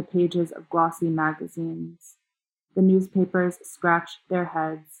foundation, in the pages of glossy magazines. The newspapers scratch their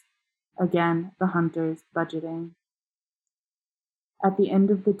heads. Again, the hunters budgeting. At the end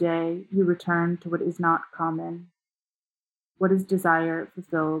of the day, you return to what is not common. What is desire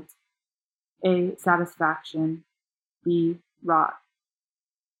fulfilled? A, satisfaction. B, rot.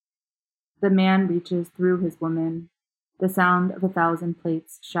 The man reaches through his woman, the sound of 1,000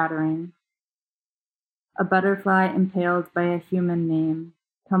 plates shattering. A butterfly impaled by a human name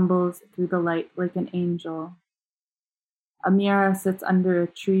tumbles through the light like an angel. Amira sits under a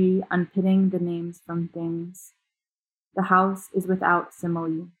tree, unpitting the names from things. The house is without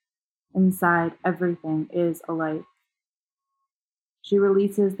simile. Inside, everything is alike. She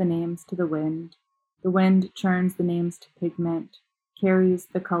releases the names to the wind. The wind churns the names to pigment, carries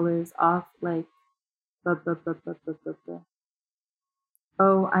the colors off like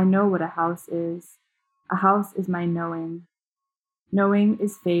Oh, I know what a house is. A house is my knowing. Knowing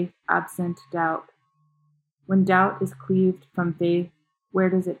is faith absent doubt. When doubt is cleaved from faith, where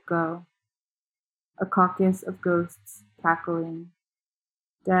does it go? a caucus of ghosts cackling.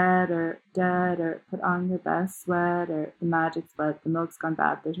 Dead, put on your best sweater. The magic's fled, the milk's gone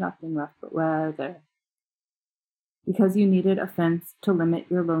bad, there's nothing left but weather. Because you needed a fence to limit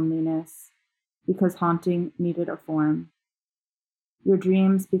your loneliness, because haunting needed a form. Your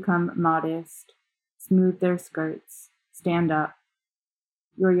dreams become modest, smooth their skirts, stand up.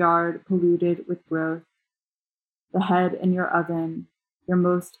 Your yard polluted with growth. The head in your oven, your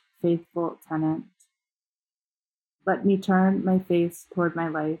most faithful tenant. Let me turn my face toward my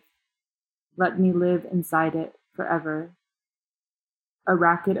life. Let me live inside it forever. A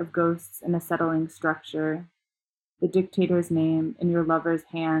racket of ghosts in a settling structure. The dictator's name in your lover's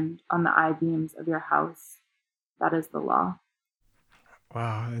hand on the I-beams of your house. That is the law.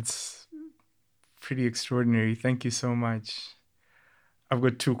 Wow, it's pretty extraordinary. Thank you so much. I've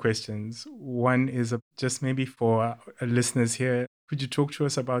got two questions. One is just maybe for our listeners here. Could you talk to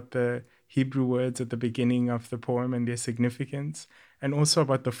us about the Hebrew words at the beginning of the poem and their significance, and also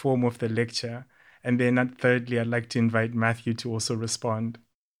about the form of the lecture? And then thirdly, I'd like to invite Matthew to also respond.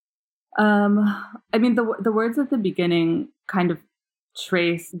 I mean, the words at the beginning kind of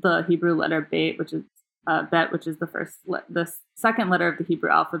trace the Hebrew letter bet, which is the second letter of the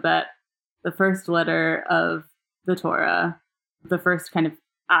Hebrew alphabet, the first letter of the Torah, the first kind of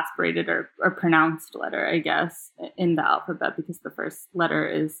aspirated or pronounced letter, I guess, in the alphabet, because the first letter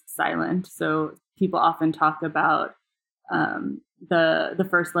is silent. So people often talk about the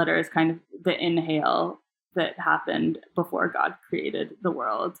first letter as kind of the inhale that happened before God created the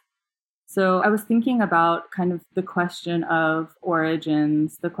world. So I was thinking about kind of the question of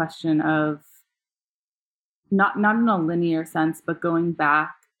origins, the question of not in a linear sense, but going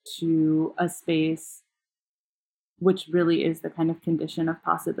back to a space which really is the kind of condition of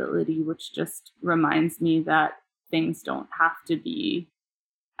possibility, which just reminds me that things don't have to be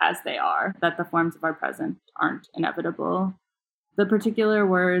as they are, that the forms of our present aren't inevitable. The particular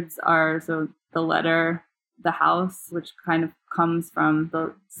words are, so the letter, the house, which kind of comes from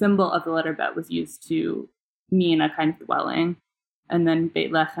the symbol of the letter bet was used to mean a kind of dwelling. And then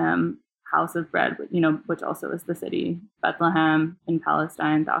Beit Lechem, house of bread, which also is the city, Bethlehem in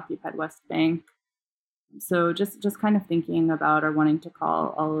Palestine, the occupied West Bank. So just kind of thinking about or wanting to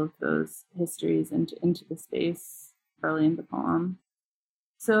call all of those histories into the space early in the poem.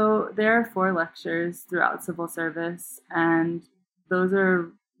 So there are 4 lectures throughout civil service, and those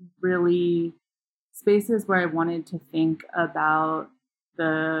are really spaces where I wanted to think about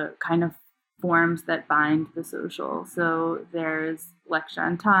the kind of forms that bind the social. So there's lecture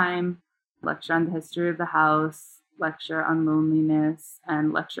on time, lecture on the history of the house, lecture on loneliness,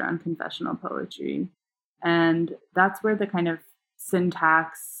 and lecture on confessional poetry. And that's where the kind of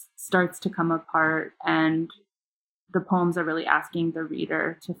syntax starts to come apart, and the poems are really asking the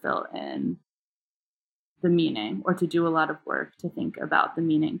reader to fill in the meaning, or to do a lot of work to think about the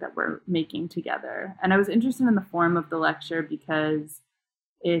meaning that we're making together. And I was interested in the form of the lecture because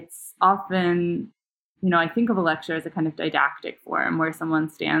it's often, I think of a lecture as a kind of didactic form where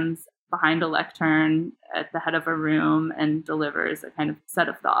someone stands behind a lectern at the head of a room and delivers a kind of set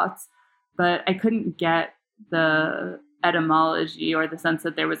of thoughts. But I couldn't get the etymology or the sense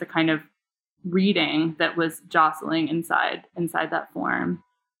that there was a kind of reading that was jostling inside that form.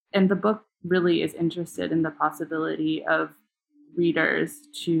 And the book really is interested in the possibility of readers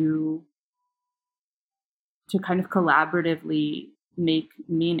to kind of collaboratively make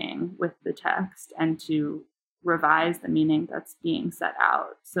meaning with the text and to revise the meaning that's being set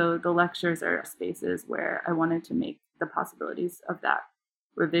out. So the lectures are spaces where I wanted to make the possibilities of that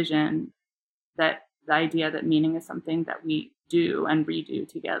revision, that the idea that meaning is something that we do and redo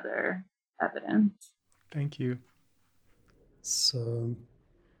together, evident. Thank you. So,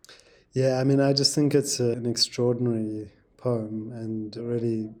 yeah, I mean, I just think it's an extraordinary poem, and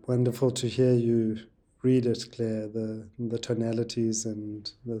really wonderful to hear you read it, Claire, the tonalities and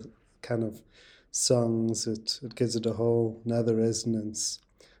the kind of songs. It gives it a whole another resonance.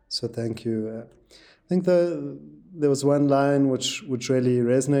 So thank you. I think there was one line which really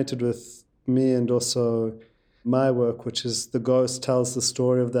resonated with me and also my work, which is the ghost tells the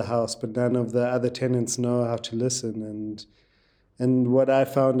story of the house, but none of the other tenants know how to listen. And what I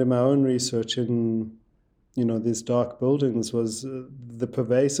found in my own research in these dark buildings was the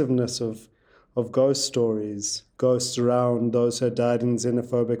pervasiveness of ghost stories, ghosts around those who had died in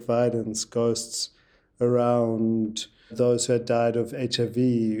xenophobic violence, ghosts around those who had died of HIV,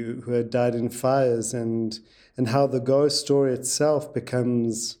 who had died in fires, and how the ghost story itself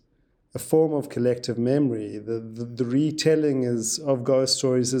becomes a form of collective memory. The retelling of ghost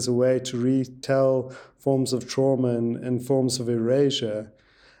stories is a way to retell forms of trauma and forms of erasure.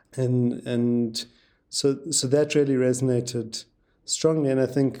 And So that really resonated strongly. And I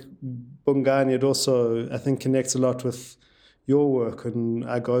think Bongani, it also, I think, connects a lot with your work and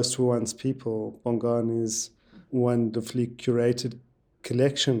I Goes to One's People. Bongani's wonderfully curated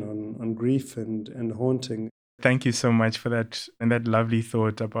collection on grief and haunting. Thank you so much for that and that lovely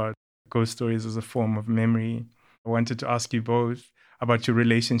thought about ghost stories as a form of memory. I wanted to ask you both about your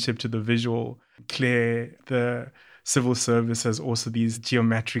relationship to the visual. Claire, the civil service has also these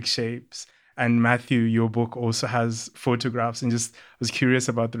geometric shapes. And Matthew, your book also has photographs. And just was curious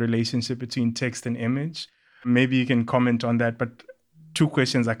about the relationship between text and image. Maybe you can comment on that. But two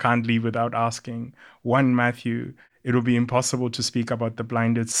questions I can't leave without asking. One, Matthew, it will be impossible to speak about the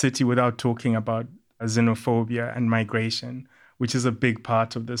blinded city without talking about xenophobia and migration, which is a big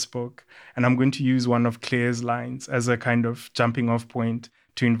part of this book. And I'm going to use one of Claire's lines as a kind of jumping off point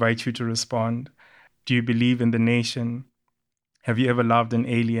to invite you to respond. Do you believe in the nation? Have you ever loved an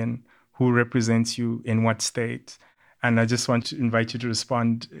alien? Who represents you in what state? And I just want to invite you to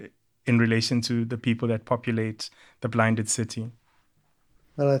respond in relation to the people that populate the blinded city.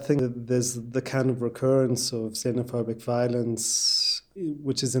 Well, I think that there's the kind of recurrence of xenophobic violence,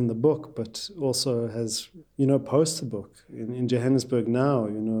 which is in the book, but also has, post the book. In Johannesburg now,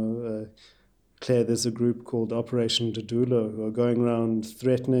 Claire, there's a group called Operation Dadulo who are going around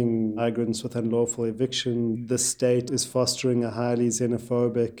threatening migrants with unlawful eviction. The state is fostering a highly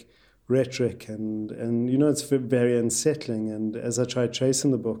xenophobic rhetoric, and it's very unsettling. And as I try to trace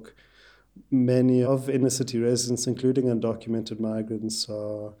in the book, many of inner city residents, including undocumented migrants,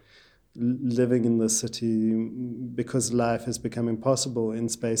 are living in the city because life has become impossible in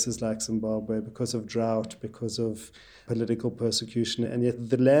spaces like Zimbabwe because of drought, because of political persecution. And yet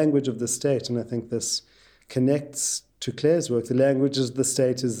the language of the state, and I think this connects to Claire's work, the language of the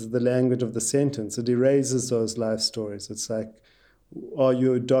state is the language of the sentence. It erases those life stories. It's like, are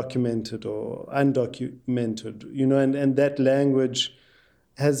you documented or undocumented? And that language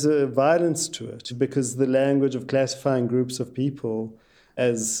has a violence to it because the language of classifying groups of people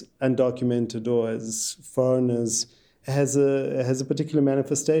as undocumented or as foreigners has a particular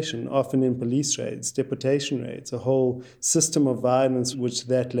manifestation, often in police raids, deportation raids, a whole system of violence which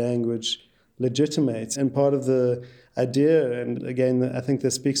that language legitimates. And part of the idea, and again, I think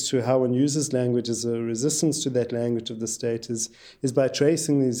this speaks to how one uses language as a resistance to that language of the state, is by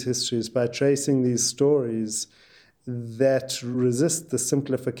tracing these histories, by tracing these stories that resist the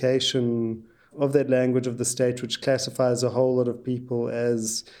simplification of that language of the state, which classifies a whole lot of people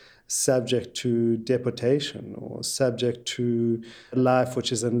as subject to deportation or subject to a life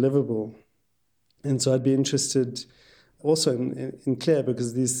which is unlivable. And so I'd be interested also in Claire,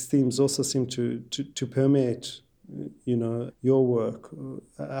 because these themes also seem to permeate your work,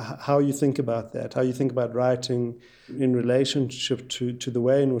 how you think about that, how you think about writing in relationship to the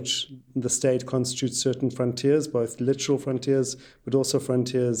way in which the state constitutes certain frontiers, both literal frontiers, but also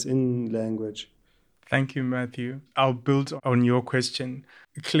frontiers in language. Thank you, Matthew. I'll build on your question.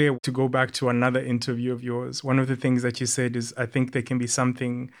 Claire, to go back to another interview of yours, one of the things that you said is, I think there can be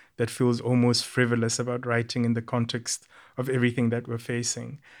something that feels almost frivolous about writing in the context of everything that we're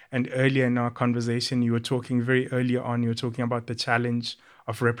facing. And earlier in our conversation, you were talking about the challenge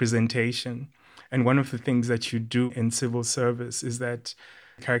of representation. And one of the things that you do in civil service is that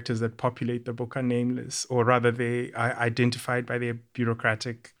characters that populate the book are nameless, or rather they are identified by their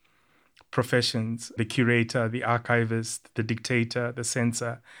bureaucratic professions: the curator, the archivist, the dictator, the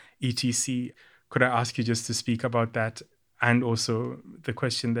censor, etc. Could I ask you just to speak about that and also the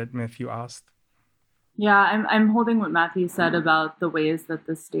question that Matthew asked? Yeah, I'm holding what Matthew said about the ways that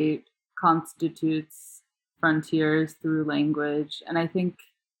the state constitutes frontiers through language. And I think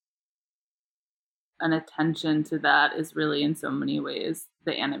an attention to that is really in so many ways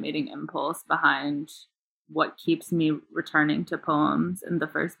the animating impulse behind what keeps me returning to poems in the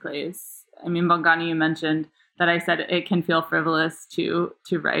first place. I mean, Bongani, you mentioned that I said it can feel frivolous to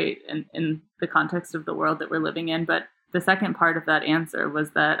write in the context of the world that we're living in. But the second part of that answer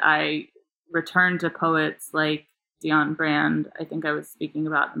was that I return to poets like Dion Brand, I think I was speaking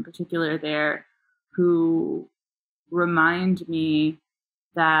about in particular there, who remind me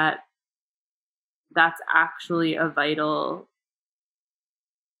that that's actually a vital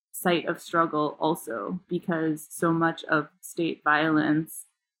site of struggle also, because so much of state violence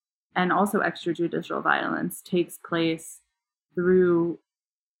and also extrajudicial violence takes place through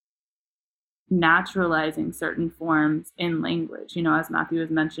naturalizing certain forms in language. As Matthew was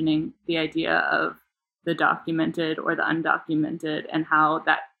mentioning, the idea of the documented or the undocumented, and how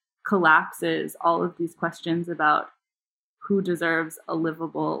that collapses all of these questions about who deserves a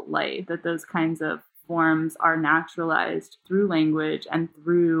livable life, that those kinds of forms are naturalized through language and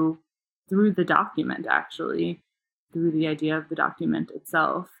through through the document, actually, through the idea of the document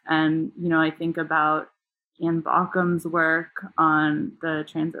itself. And, I think about Ian Baucom's work on the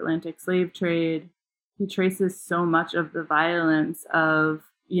transatlantic slave trade. He traces so much of the violence of,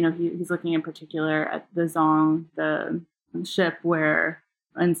 he's looking in particular at the Zong, the ship where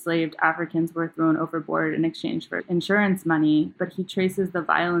enslaved Africans were thrown overboard in exchange for insurance money. But he traces the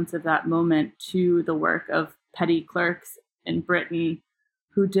violence of that moment to the work of petty clerks in Britain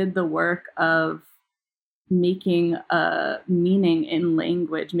who did the work of making a meaning in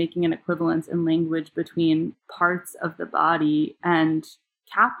language, making an equivalence in language between parts of the body and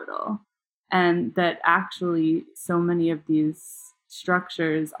capital. And that actually so many of these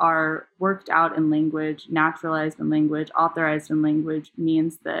structures are worked out in language, naturalized in language, authorized in language,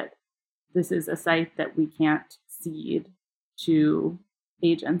 means that this is a site that we can't cede to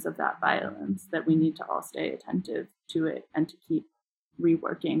agents of that violence, that we need to all stay attentive to it and to keep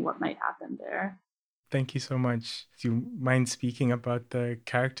reworking what might happen there. Thank you so much. Do you mind speaking about the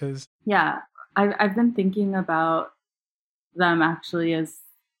characters? Yeah, I've been thinking about them actually as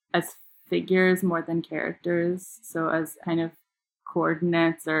figures more than characters. So as kind of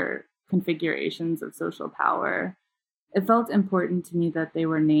coordinates or configurations of social power. It felt important to me that they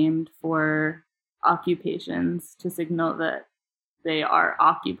were named for occupations to signal that they are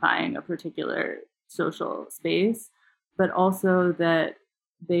occupying a particular social space, but also that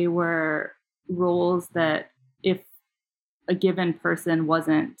they were roles that if a given person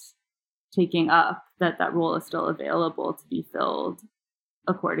wasn't taking up, that role is still available to be filled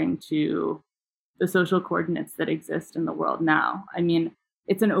according to the social coordinates that exist in the world now. I mean,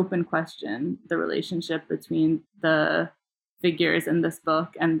 it's an open question, the relationship between the figures in this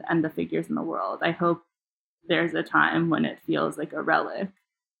book and the figures in the world. I hope there's a time when it feels like a relic,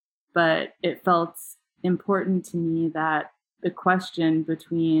 but it felt important to me that the question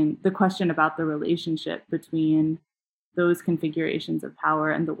about the relationship between those configurations of power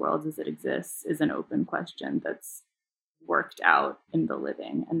and the world as it exists is an open question that's worked out in the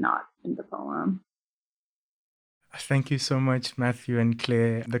living and not in the poem. Thank you so much, Matthew and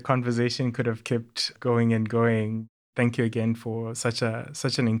Claire. The conversation could have kept going and going. Thank you again for such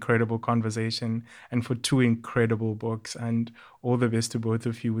an incredible conversation and for two incredible books, and all the best to both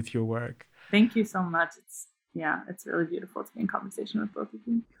of you with your work. Thank you so much. It's really beautiful to be in conversation with both of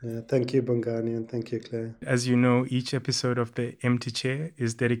you. Yeah, thank you, Bongani, and thank you, Claire. As you know, each episode of The Empty Chair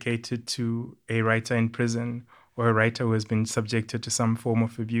is dedicated to a writer in prison or a writer who has been subjected to some form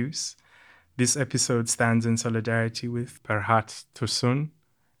of abuse. This episode stands in solidarity with Perhat Tursun,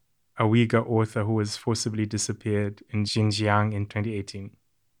 a Uyghur author who was forcibly disappeared in Xinjiang in 2018.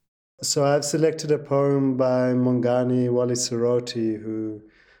 So I've selected a poem by Mongani Wali Saroti, who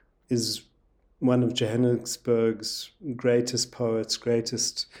is one of Johannesburg's greatest poets,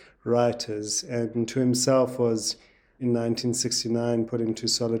 greatest writers, and to himself was, in 1969, put into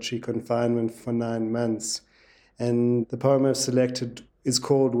solitary confinement for 9 months. And the poem I've selected is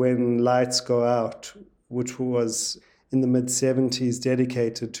called When Lights Go Out, which was in the mid-70s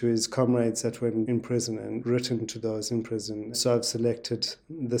dedicated to his comrades that were in prison and written to those in prison. So I've selected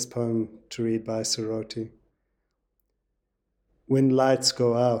this poem to read by Saroti. When lights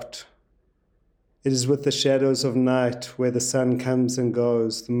go out. It is with the shadows of night, where the sun comes and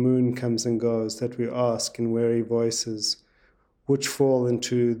goes, the moon comes and goes, that we ask in weary voices, which fall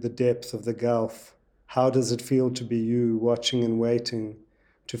into the depth of the gulf. How does it feel to be you, watching and waiting,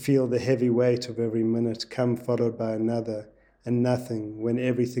 to feel the heavy weight of every minute come followed by another, and nothing, when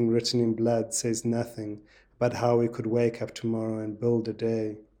everything written in blood says nothing about how we could wake up tomorrow and build a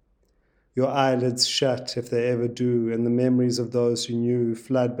day? Your eyelids shut, if they ever do, and the memories of those you knew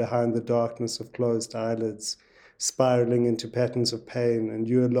flood behind the darkness of closed eyelids, spiraling into patterns of pain, and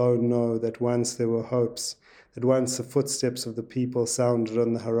you alone know that once there were hopes, that once the footsteps of the people sounded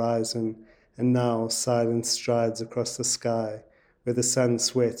on the horizon, and now silence strides across the sky, where the sun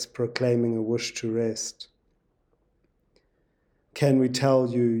sweats, proclaiming a wish to rest. Can we tell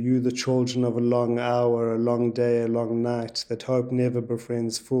you, you the children of a long hour, a long day, a long night, that hope never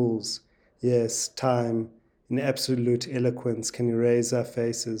befriends fools? Yes, time, in absolute eloquence, can erase our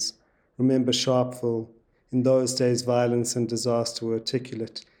faces. Remember Sharpeville. In those days, violence and disaster were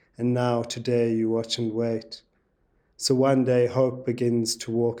articulate, and now, today, you watch and wait. So one day, hope begins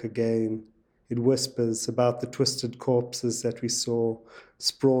to walk again. It whispers about the twisted corpses that we saw,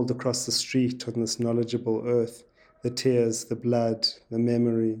 sprawled across the street on this knowledgeable earth, the tears, the blood, the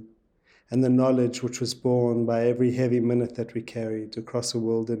memory, and the knowledge which was born by every heavy minute that we carried across a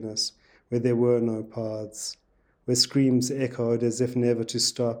wilderness, where there were no paths, where screams echoed as if never to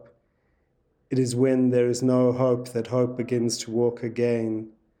stop. It is when there is no hope that hope begins to walk again.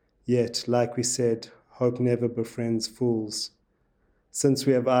 Yet, like we said, hope never befriends fools. Since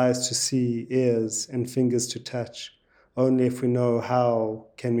we have eyes to see, ears, and fingers to touch, only if we know how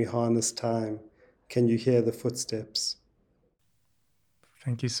can we harness time. Can you hear the footsteps?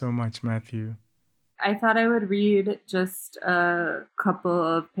 Thank you so much, Matthew. I thought I would read just a couple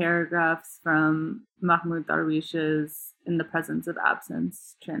of paragraphs from Mahmoud Darwish's In the Presence of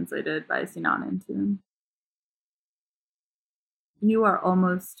Absence, translated by Sinan Antoon. You are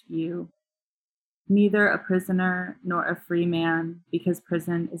almost you, neither a prisoner nor a free man, because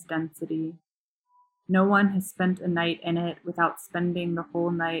prison is density. No one has spent a night in it without spending the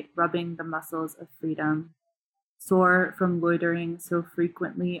whole night rubbing the muscles of freedom, sore from loitering so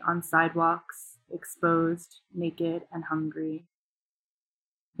frequently on sidewalks, exposed, naked, and hungry.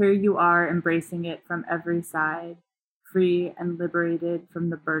 Here you are embracing it from every side, free and liberated from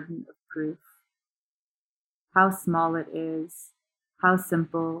the burden of proof. How small it is, how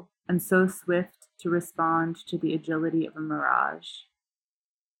simple, and so swift to respond to the agility of a mirage.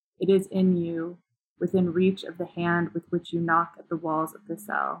 It is in you, within reach of the hand with which you knock at the walls of the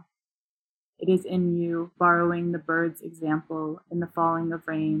cell. It is in you, borrowing the bird's example in the falling of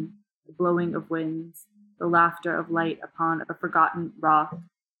rain, the blowing of winds, the laughter of light upon a forgotten rock,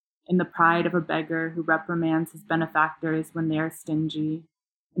 in the pride of a beggar who reprimands his benefactors when they are stingy,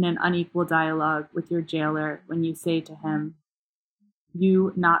 in an unequal dialogue with your jailer when you say to him,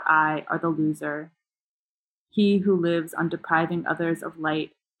 "You, not I, are the loser." He who lives on depriving others of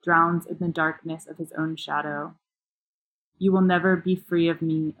light drowns in the darkness of his own shadow. You will never be free of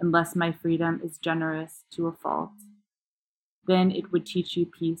me unless my freedom is generous to a fault. Then it would teach you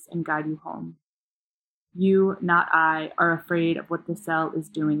peace and guide you home. You, not I, are afraid of what the cell is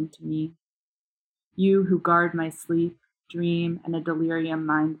doing to me. You who guard my sleep, dream, and a delirium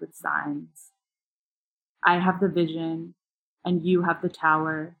mind with signs. I have the vision, and you have the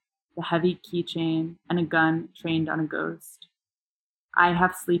tower, the heavy keychain, and a gun trained on a ghost. I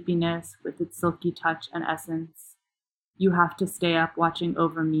have sleepiness with its silky touch and essence. You have to stay up watching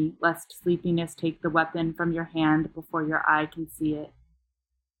over me, lest sleepiness take the weapon from your hand before your eye can see it.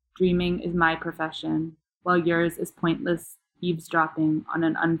 Dreaming is my profession, while yours is pointless eavesdropping on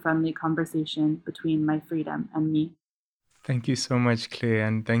an unfriendly conversation between my freedom and me. Thank you so much, Claire,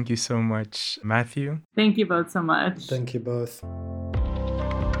 and thank you so much, Matthew. Thank you both so much. Thank you both.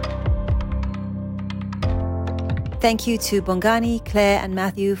 Thank you to Bongani, Claire, and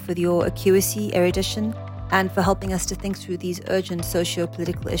Matthew for your accuracy, erudition, and for helping us to think through these urgent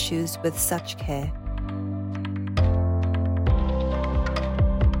socio-political issues with such care.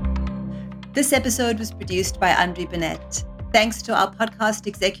 This episode was produced by Andri Burnett. Thanks to our podcast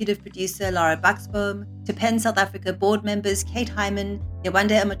executive producer, Lara Buxbaum, to PEN South Africa board members Kate Hyman,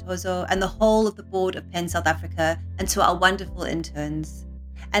 Yewande Amatozo, and the whole of the board of PEN South Africa, and to our wonderful interns.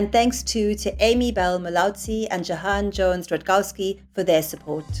 And thanks to Amy Bell Malautzi and Jahan Jones-Rodgowski for their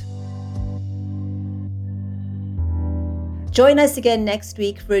support. Join us again next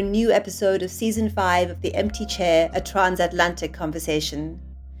week for a new episode of Season 5 of The Empty Chair, a Transatlantic Conversation.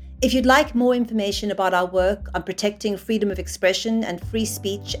 If you'd like more information about our work on protecting freedom of expression and free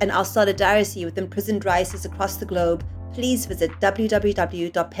speech and our solidarity with imprisoned writers across the globe, please visit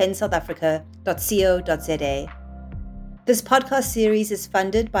www.pensouthafrica.co.za. This podcast series is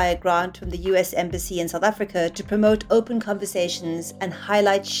funded by a grant from the US Embassy in South Africa to promote open conversations and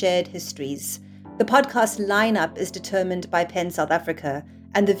highlight shared histories. The podcast lineup is determined by PEN South Africa,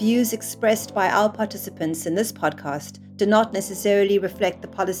 and the views expressed by our participants in this podcast do not necessarily reflect the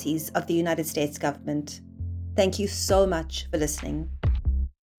policies of the United States government. Thank you so much for listening.